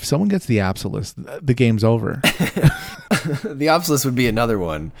 if someone gets the Absolus, the game's over. The Absolus would be another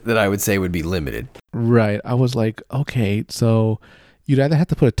one that I would say would be limited. Right. I was like, okay, so you'd either have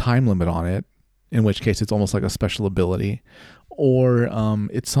to put a time limit on it, in which case it's almost like a special ability, or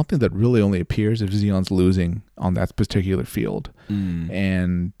it's something that really only appears if Zeon's losing on that particular field.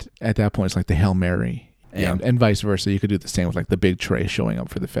 And at that point, it's like the Hail Mary. And vice versa. You could do the same with like the big tray showing up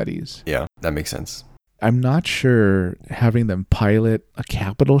for the Fetties. Yeah, that makes sense. I'm not sure having them pilot a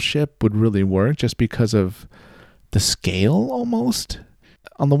capital ship would really work just because of the scale almost.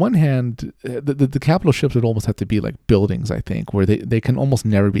 On the one hand, the capital ships would almost have to be like buildings, I think, where they can almost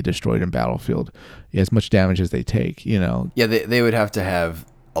never be destroyed in battlefield, as much damage as they take, Yeah, they would have to have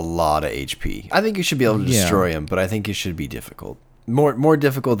a lot of HP. I think you should be able to destroy them, but I think it should be difficult. More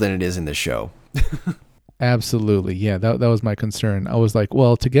difficult than it is in the show. Absolutely, yeah, that was my concern. I was like,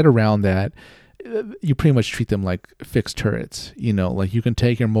 well, to get around that, you pretty much treat them like fixed turrets, like you can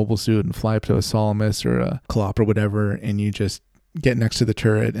take your mobile suit and fly up to a Salamis or a Kalop or whatever, and you just get next to the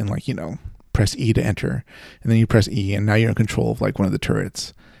turret and press E to enter, and then you press E and now you're in control of like one of the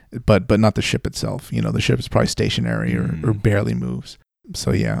turrets, but not the ship itself. The ship is probably stationary or barely moves.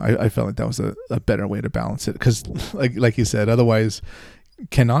 So yeah, I felt like that was a better way to balance it, because like you said, otherwise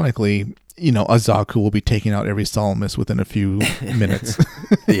canonically, a Zaku will be taking out every Salamis within a few minutes.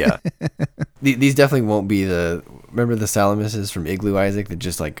 Yeah. These definitely won't be remember the Salamises from Igloo Isaac that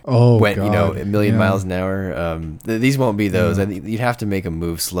just went, God. A million miles an hour? These won't be those. I think you'd have to make them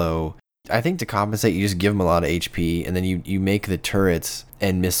move slow. I think to compensate, you just give them a lot of HP, and then you make the turrets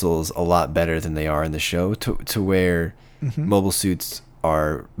and missiles a lot better than they are in the show to where mobile suits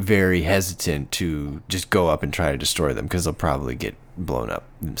are very hesitant to just go up and try to destroy them because they'll probably get blown up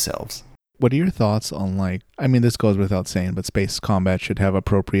themselves. What are your thoughts on this goes without saying, but space combat should have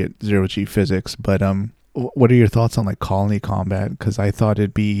appropriate zero-G physics, but what are your thoughts on colony combat? Because I thought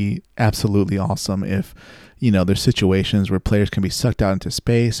it'd be absolutely awesome if, there's situations where players can be sucked out into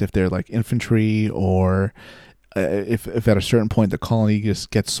space, if they're like infantry, or if at a certain point the colony just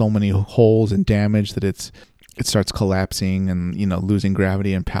gets so many holes and damage that it starts collapsing and, losing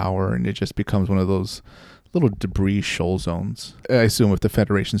gravity and power, and it just becomes one of those little debris shoal zones. I assume if the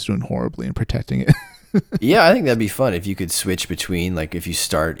Federation's doing horribly in protecting it. Yeah, I think that'd be fun if you could switch between, if you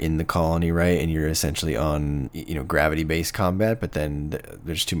start in the colony, right, and you're essentially on, gravity-based combat, but then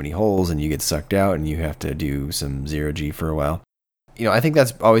there's too many holes and you get sucked out and you have to do some zero-G for a while. I think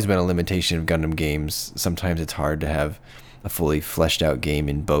that's always been a limitation of Gundam games. Sometimes it's hard to have a fully fleshed out game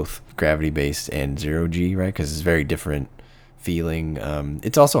in both gravity-based and zero-G, right, because it's very different feeling.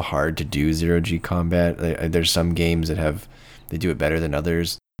 It's also hard to do zero-G combat. There's some games that they do it better than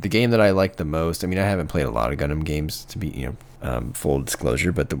others. The game that I like the most, I mean, I haven't played a lot of Gundam games, to be, full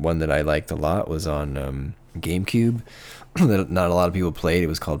disclosure, but the one that I liked a lot was on GameCube that not a lot of people played. It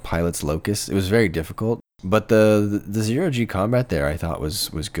was called Pilot's Locus. It was very difficult, but the zero-G combat there I thought was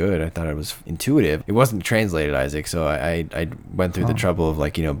good. I thought it was intuitive. It wasn't translated, Isaac, so I went through the trouble of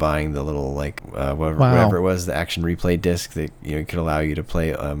buying the little whatever it was, the action replay disc that could allow you to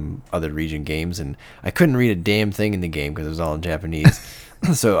play other region games, and I couldn't read a damn thing in the game because it was all in Japanese.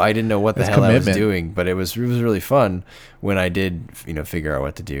 So I didn't know what the hell I was doing, but it was really fun when I did, figure out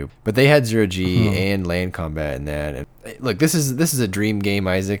what to do. But they had zero-G and land combat in that. And look, this is a dream game,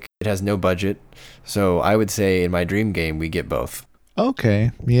 Isaac. It has no budget, so I would say in my dream game we get both.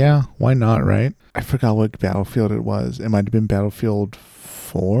 Okay, yeah, why not, right? I forgot what Battlefield it was. It might have been Battlefield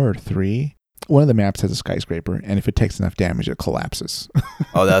 4 or 3. One of the maps has a skyscraper, and if it takes enough damage, it collapses.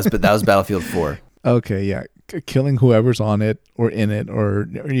 Oh, that was Battlefield 4. Okay, yeah. Killing whoever's on it or in it or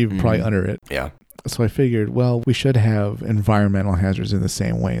even probably under it. Yeah. So I figured, well, we should have environmental hazards in the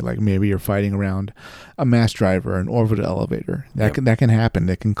same way. Like maybe you're fighting around a mass driver, an orbital elevator. That can happen.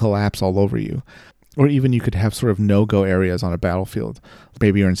 It can collapse all over you. Or even you could have sort of no-go areas on a battlefield.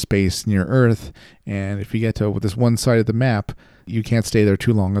 Maybe you're in space near Earth, and if you get to this one side of the map, you can't stay there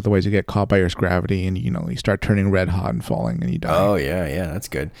too long, otherwise you get caught by Earth's gravity, and you start turning red hot and falling, and you die. Oh yeah, that's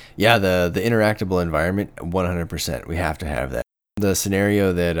good. Yeah, the interactable environment, 100%. We have to have that. The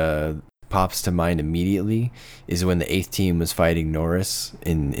scenario that pops to mind immediately is when the 8th team was fighting Norris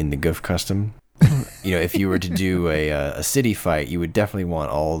in the Goof Custom. If you were to do a city fight, you would definitely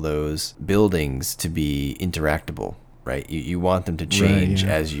want all those buildings to be interactable, right? You want them to change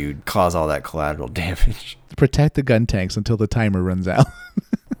as you cause all that collateral damage. Protect the gun tanks until the timer runs out.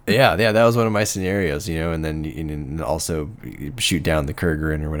 Yeah, that was one of my scenarios, and then also shoot down the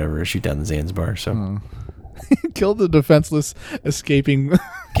Kurgan or whatever, shoot down the Zanzibar. So kill the defenseless escaping.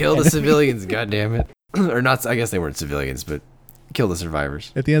 Kill the civilians, goddammit. Or not, I guess they weren't civilians, but kill the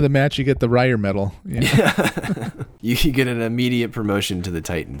survivors. At the end of the match, you get the Ryer medal. Yeah. You get an immediate promotion to the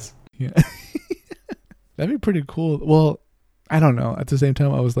Titans. Yeah. That'd be pretty cool. Well, I don't know. At the same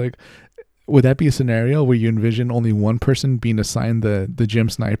time, I was like, would that be a scenario where you envision only one person being assigned the gym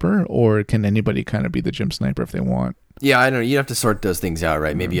sniper, or can anybody kind of be the gym sniper if they want? Yeah, I don't know. You have to sort those things out,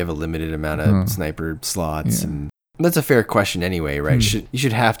 right? Maybe you have a limited amount of sniper slots, and that's a fair question anyway, right? You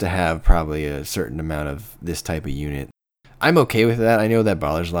should have to have probably a certain amount of this type of unit. I'm okay with that. I know that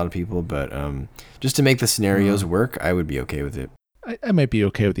bothers a lot of people, but just to make the scenarios work, I would be okay with it. I might be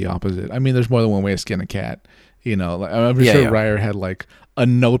okay with the opposite. I mean, there's more than one way to skin a cat. I'm sure Ryer had like a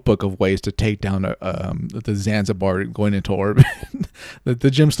notebook of ways to take down the Zanzibar going into orbit.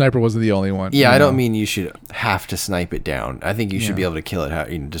 the gym sniper wasn't the only one. Yeah, I don't mean you should have to snipe it down. I think you should be able to kill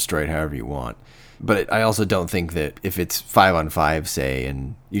it, destroy it however you want. But I also don't think that if it's 5-on-5, say,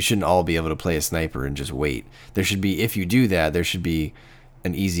 and you shouldn't all be able to play a sniper and just wait. There should be, if you do that, there should be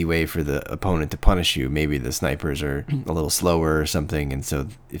an easy way for the opponent to punish you. Maybe the snipers are a little slower or something, and so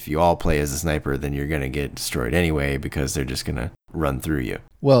if you all play as a sniper, then you're going to get destroyed anyway because they're just going to run through you.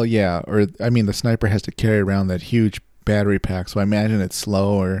 Well, yeah, or the sniper has to carry around that huge battery pack, so I imagine it's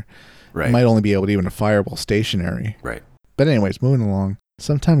slow, or might only be able to even fire while stationary. Right. But anyways, moving along.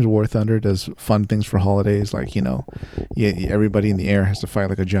 Sometimes War Thunder does fun things for holidays, like, everybody in the air has to fight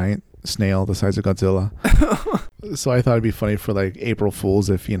like a giant snail the size of Godzilla. So I thought it'd be funny for like April Fools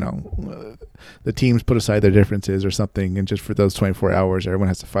if, the teams put aside their differences or something, and just for those 24 hours, everyone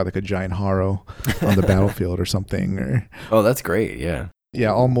has to fight like a giant Haro on the battlefield or something. Oh, that's great, yeah.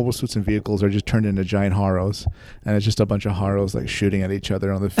 Yeah, all mobile suits and vehicles are just turned into giant Haros, and it's just a bunch of Haros like shooting at each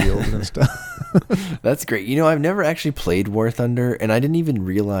other on the field and stuff. That's great. I've never actually played War Thunder, and I didn't even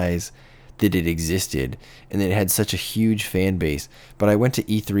realize that it existed and that it had such a huge fan base. But I went to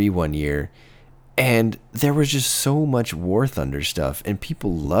E3 one year, and there was just so much War Thunder stuff, and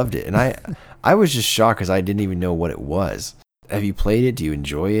people loved it. And I was just shocked because I didn't even know what it was. Have you played it? Do you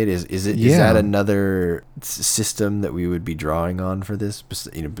enjoy it? Is that another system that we would be drawing on for this,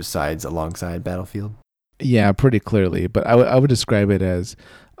 besides alongside Battlefield? Yeah, pretty clearly. But I would describe it as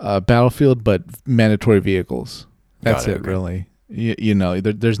Battlefield, but mandatory vehicles. That's it, really.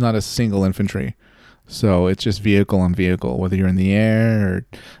 There's not a single infantry. So it's just vehicle on vehicle, whether you're in the air or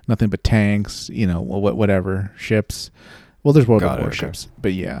nothing but tanks, whatever, ships. Well, there's World of Warships,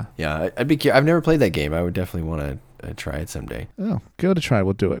 but yeah. Yeah, I've never played that game. I would definitely want to try it someday. Oh, give it a try.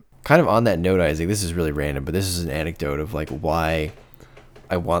 We'll do it. Kind of on that note, Isaac, this is really random, but this is an anecdote of like why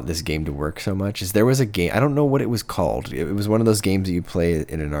I want this game to work so much. Is there was a game, I don't know what it was called. It was one of those games that you play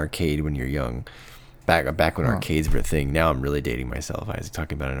in an arcade when you're young. back when arcades were a thing. Now I'm really dating myself. I was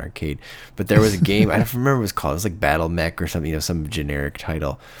talking about an arcade, but there was a game I don't remember what it was called. It was like Battle Mech or something, some generic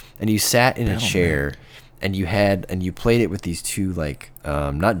title. And you sat in a chair, and you played it with these two like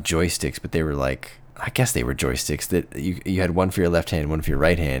not joysticks, but they were like, I guess they were joysticks that you had one for your left hand, one for your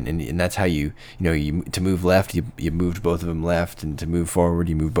right hand, and that's how you to move left, you moved both of them left, and to move forward,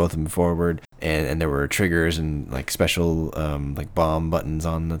 you moved both of them forward, and there were triggers and like special like bomb buttons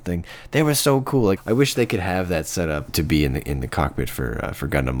on the thing. They were so cool. Like I wish they could have that set up to be in the cockpit for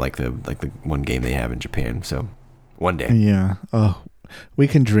Gundam, like the one game they have in Japan. So one day, yeah. Oh. We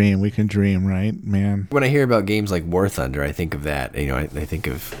can dream, right, man? When I hear about games like War Thunder, I think of that. I think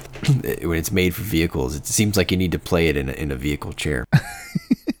of when it's made for vehicles. It seems like you need to play it in a vehicle chair.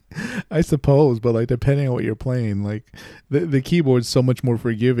 I suppose, but like depending on what you're playing, like the keyboard's so much more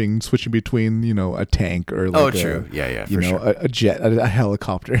forgiving, switching between a tank or like true, yeah, a jet, a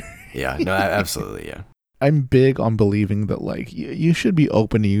helicopter. Yeah, no, absolutely, yeah. I'm big on believing that like you should be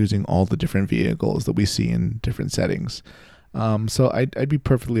open to using all the different vehicles that we see in different settings. So I'd be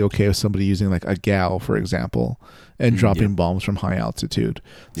perfectly okay with somebody using like a GAU, for example, and dropping bombs from high altitude.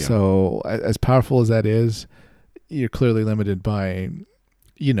 Yeah. So as powerful as that is, you're clearly limited by,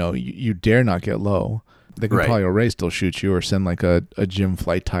 you dare not get low. They can probably already still shoot you or send like a Gym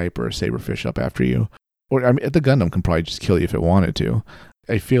Flight type or a Saberfish up after you. Or I mean, the Gundam can probably just kill you if it wanted to.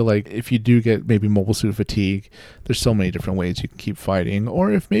 I feel like if you do get maybe mobile suit fatigue, there's so many different ways you can keep fighting.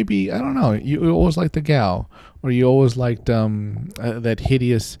 Or if maybe, I don't know, you always liked the GAU, or you always liked that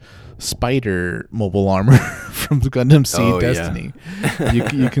hideous spider mobile armor from the Gundam Seed Destiny.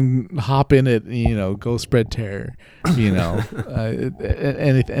 Yeah. you can hop in it, go spread terror. Anything's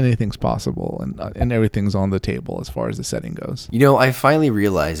possible, and everything's on the table as far as the setting goes. I finally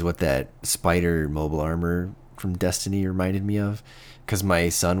realized what that spider mobile armor from Destiny reminded me of. Because my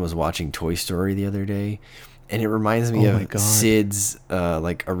son was watching Toy Story the other day, and it reminds me of Sid's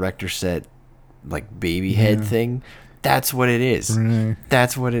like erector set, like baby head thing. That's what it is. Right.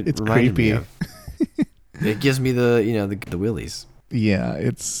 That's what it's reminded creepy. Me of. It gives me the willies. Yeah,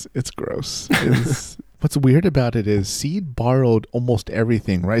 it's gross. What's weird about it is Seed borrowed almost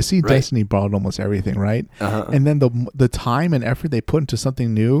everything, right? Seed Destiny borrowed almost everything, right? Uh-huh. And then the time and effort they put into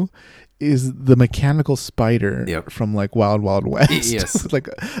something new is the mechanical spider from like Wild Wild West. Yes. Like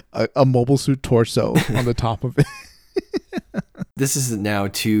a mobile suit torso on the top of it. This is now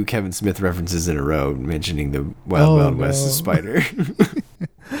 2 Kevin Smith references in a row mentioning the Wild West spider.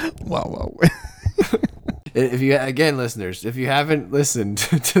 Wild Wild West. If you, again, listeners, if you haven't listened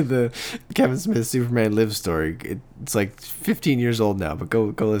to the Kevin Smith Superman Lives story, it's like 15 years old now, but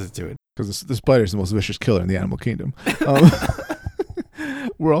go listen to it. Because the spider is the most vicious killer in the animal kingdom.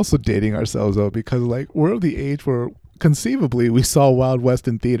 We're also dating ourselves, though, because like we're of the age where conceivably we saw Wild West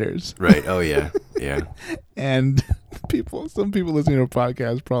in theaters. Right. Oh, yeah. Yeah. And some people listening to our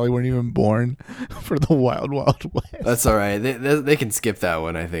podcast probably weren't even born for the Wild Wild West. That's all right. They can skip that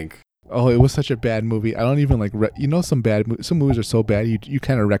one, I think. Oh, it was such a bad movie. I don't even like, some movies are so bad you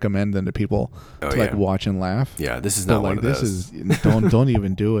kind of recommend them to people to like watch and laugh. Yeah, this is not one of those. Don't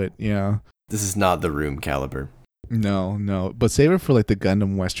even do it. Yeah. This is not The Room caliber. No. But save it for like the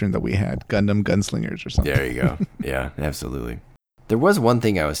Gundam Western that we had, Gundam Gunslingers or something. There you go. Yeah, absolutely. There was one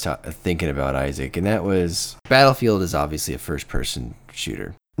thing I was thinking about, Isaac, and that was Battlefield is obviously a first-person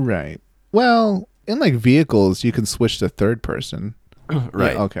shooter. Right. Well, in like vehicles, you can switch to third person.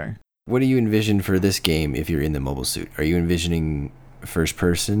 Right. Yeah, okay. What do you envision for this game if you're in the mobile suit? Are you envisioning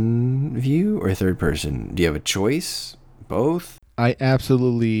first-person view or third-person? Do you have a choice? Both? I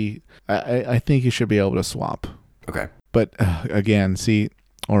absolutely... I think you should be able to swap. Okay. But again, see...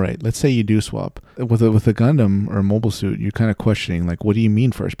 All right, let's say you do swap. With a Gundam or a mobile suit, you're kind of questioning, like, what do you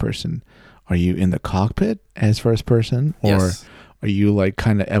mean first person? Are you in the cockpit as first person? Or are you, like,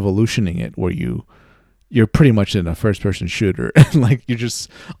 kind of evolutioning it where you're pretty much in a first person shooter? Like, you're just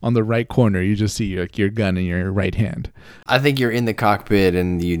on the right corner, you just see like your gun in your right hand. I think you're in the cockpit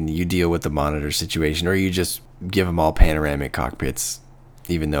and you deal with the monitor situation, or you just give them all panoramic cockpits,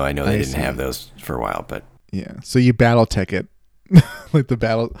 even though I know they didn't have those for a while. But yeah, so you battle tech it. Like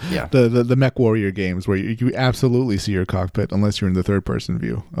the Mech Warrior games where you absolutely see your cockpit unless you're in the third person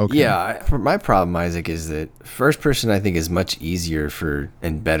view. Okay. Yeah, my problem, Isaac, is that first person I think is much easier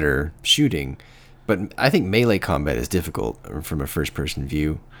and better shooting, but I think melee combat is difficult from a first person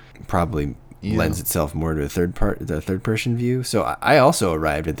view. Probably lends itself more to the third person view. So I also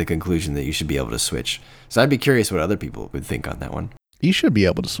arrived at the conclusion that you should be able to switch. So I'd be curious what other people would think on that one. You should be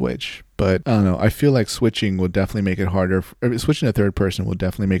able to switch, but I don't know. I feel like switching will definitely make it harder. Switching to third person will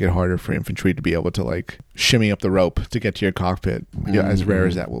definitely make it harder for infantry to be able to like shimmy up the rope to get to your cockpit. Yeah, as rare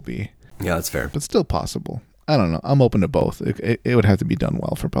as that will be. Yeah, that's fair. but still possible. I don't know. I'm open to both. It would have to be done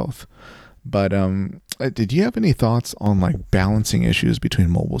well for both. But did you have any thoughts on like balancing issues between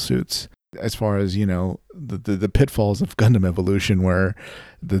mobile suits? As far as, the pitfalls of Gundam Evolution, where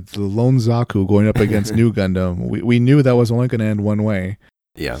the lone Zaku going up against New Gundam, we knew that was only going to end one way.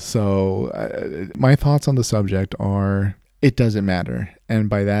 Yeah. So my thoughts on the subject are, it doesn't matter. And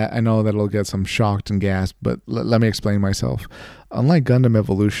by that, I know that it'll get some shocked and gasped, but let me explain myself. Unlike Gundam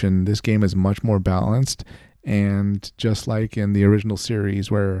Evolution, this game is much more balanced. And just like in the original series,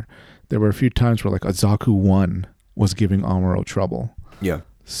 where there were a few times where like a Zaku 1 was giving Amuro trouble. Yeah.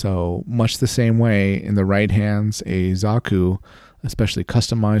 So much the same way, in the right hands, a Zaku, especially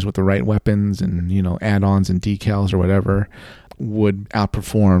customized with the right weapons and, add-ons and decals or whatever, would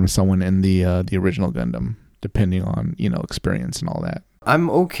outperform someone in the original Gundam, depending on, experience and all that.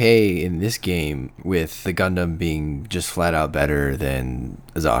 I'm okay in this game with the Gundam being just flat out better than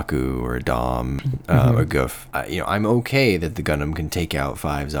a Zaku or a Dom or Gouf. I'm okay that the Gundam can take out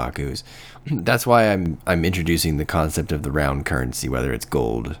 5 Zakus. That's why I'm introducing the concept of the round currency, whether it's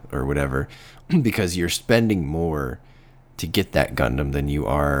gold or whatever, because you're spending more to get that Gundam than you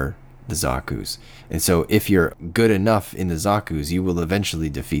are the Zakus. And so if you're good enough in the Zakus, you will eventually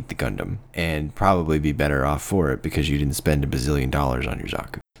defeat the Gundam and probably be better off for it because you didn't spend $1 bazillion on your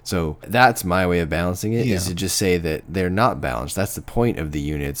Zaku. So that's my way of balancing it, is to just say that they're not balanced. That's the point of the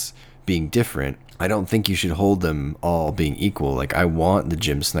units being different. I don't think you should hold them all being equal. Like, I want the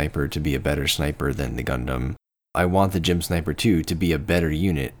Gym Sniper to be a better sniper than the Gundam. I want the Gym Sniper 2 to be a better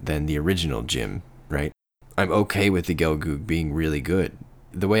unit than the original Gym, right? I'm okay with the Gelgoog being really good.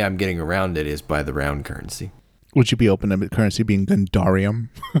 The way I'm getting around it is by the round currency. Would you be open to currency being Gundarium?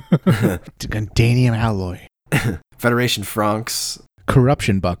 Gundanium alloy. Federation francs.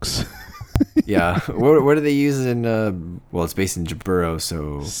 Corruption bucks. Yeah. What do they use in, it's based in Jaburo,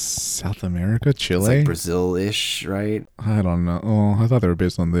 so... South America? Chile? It's like Brazil-ish, right? I don't know. Oh, I thought they were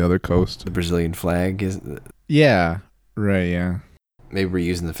based on the other coast. The Brazilian flag is... Yeah. Right, yeah. Maybe we're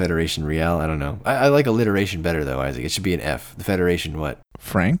using the Federation Real. I don't know. I like alliteration better, though, Isaac. It should be an F. The Federation what?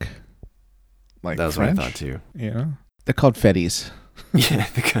 Franc? Like that was French? what I thought, too. Yeah. They're called Feddies. Yeah,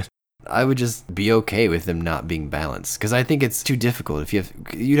 because I would just be okay with them not being balanced, because I think it's too difficult. If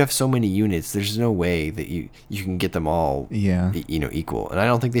you'd have so many units, there's no way that you can get them all equal. And I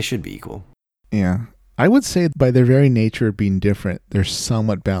don't think they should be equal. Yeah. I would say by their very nature of being different, they're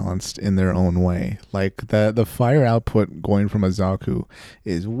somewhat balanced in their own way. Like the fire output going from a Zaku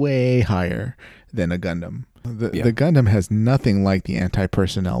is way higher than a Gundam. The Gundam has nothing like the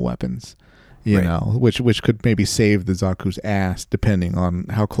anti-personnel weapons, know, which could maybe save the Zaku's ass depending on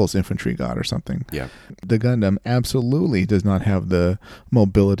how close infantry got or something. Yeah. The Gundam absolutely does not have the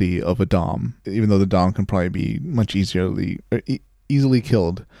mobility of a Dom, even though the Dom can probably be much easily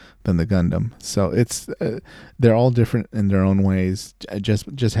killed than the Gundam. So it's they're all different in their own ways.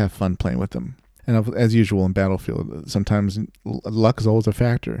 Just have fun playing with them. And as usual in Battlefield, sometimes luck is always a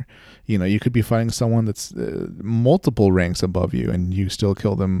factor. You could be fighting someone that's multiple ranks above you, and you still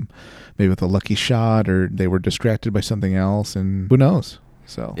kill them maybe with a lucky shot, or they were distracted by something else, and who knows?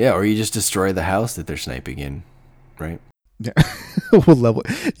 So yeah, or you just destroy the house that they're sniping in, right? Yeah. What level?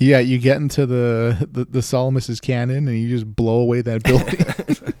 Yeah, you get into the Salamis' cannon, and you just blow away that building.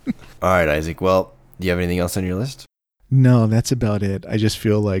 All right, Isaac. Well, do you have anything else on your list? No, that's about it. I just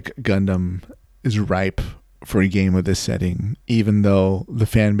feel like Gundam is ripe for a game of this setting, even though the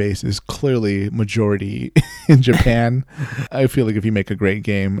fan base is clearly majority in Japan. I feel like if you make a great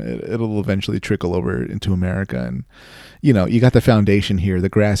game, it'll eventually trickle over into America. And, you got the foundation here, the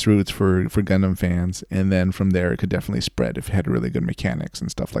grassroots for Gundam fans. And then from there, it could definitely spread if it had really good mechanics and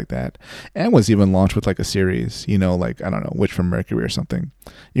stuff like that. And was even launched with like a series, like, I don't know, Witch from Mercury or something.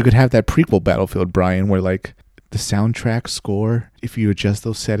 You could have that prequel Battlefield, Brian, where like the soundtrack score, if you adjust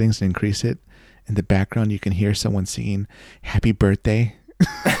those settings and increase it, in the background you can hear someone singing "Happy Birthday."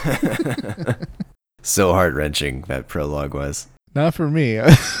 So heart-wrenching that prologue was. Not for me.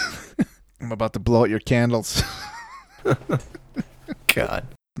 I'm about to blow out your candles. God.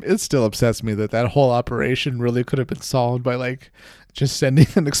 It still upsets me that whole operation really could have been solved by like just sending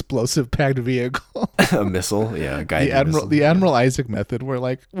an explosive packed vehicle. A missile, yeah. The Admiral Isaac method, where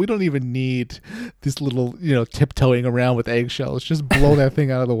like we don't even need this little, tiptoeing around with eggshells. Just blow that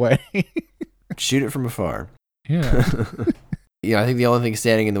thing out of the way. Shoot it from afar. Yeah. I think the only thing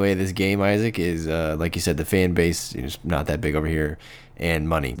standing in the way of this game, Isaac, is like you said, the fan base is not that big over here, and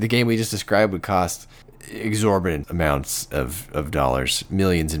money. The game we just described would cost exorbitant amounts of dollars,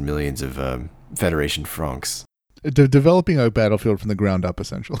 millions and millions of Federation francs. Developing a Battlefield from the ground up,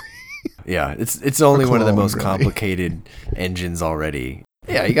 essentially. Yeah, it's only one of the most complicated engines already.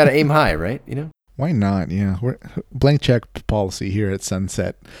 Yeah, you got to aim high, right? You know. Why not? Yeah, we're blank check policy here at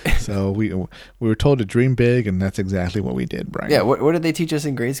Sunset. So we were told to dream big, and that's exactly what we did, Brian. Yeah. What did they teach us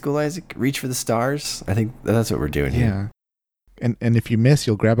in grade school, Isaac? Reach for the stars. I think that's what we're doing here. Yeah. And if you miss,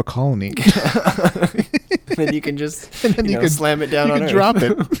 you'll grab a colony. Then you can just And then you can slam it down you on can Earth. drop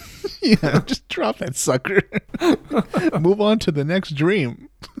it. Yeah, just drop that sucker. Move on to the next dream.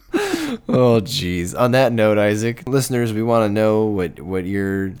 Oh, geez. On that note, Isaac, listeners, we want to know what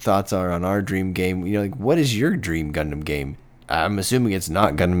your thoughts are on our dream game. What is your dream Gundam game? I'm assuming it's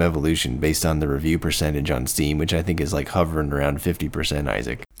not Gundam Evolution based on the review percentage on Steam, which I think is like hovering around 50%,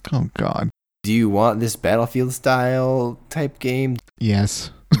 Isaac. Oh, God. Do you want this Battlefield style type game? Yes.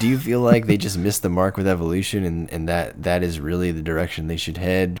 Do you feel like they just missed the mark with Evolution and that is really the direction they should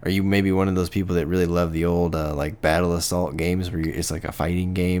head? Are you maybe one of those people that really love the old like Battle Assault games where it's like a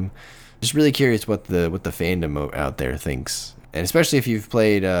fighting game? Just really curious what the fandom out there thinks. And especially if you've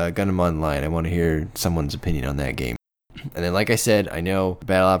played Gundam Online, I want to hear someone's opinion on that game. And then, like I said, I know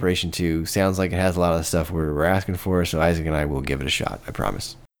Battle Operation 2 sounds like it has a lot of the stuff we're asking for, so Isaac and I will give it a shot, I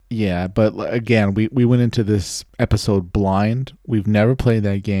promise. Yeah, but again, we went into this episode blind. We've never played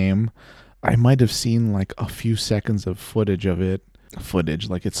that game. I might have seen like a few seconds of footage of it. Footage,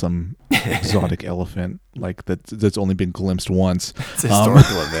 like it's some exotic elephant, like that's only been glimpsed once. It's a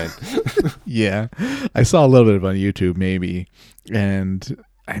historical event. Yeah, I saw a little bit of it on YouTube, maybe, and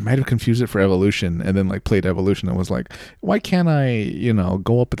I might have confused it for Evolution, and then like played Evolution and was like, why can't I,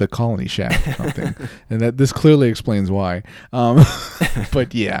 go up at the colony shack or something? And this clearly explains why.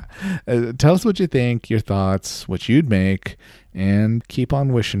 But yeah, tell us what you think, your thoughts, what you'd make, and keep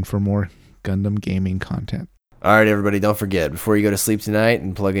on wishing for more Gundam gaming content. All right, everybody, don't forget, before you go to sleep tonight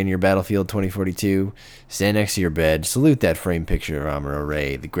and plug in your Battlefield 2042, stand next to your bed, salute that framed picture of Amuro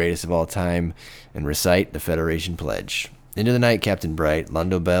Ray, the greatest of all time, and recite the Federation Pledge. Into the night, Captain Bright,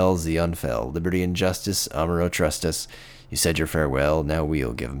 Lundo Bell, Zeon fell, liberty and justice, Amuro trust us. You said your farewell, now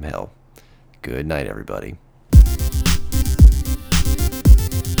we'll give 'em hell. Good night, everybody.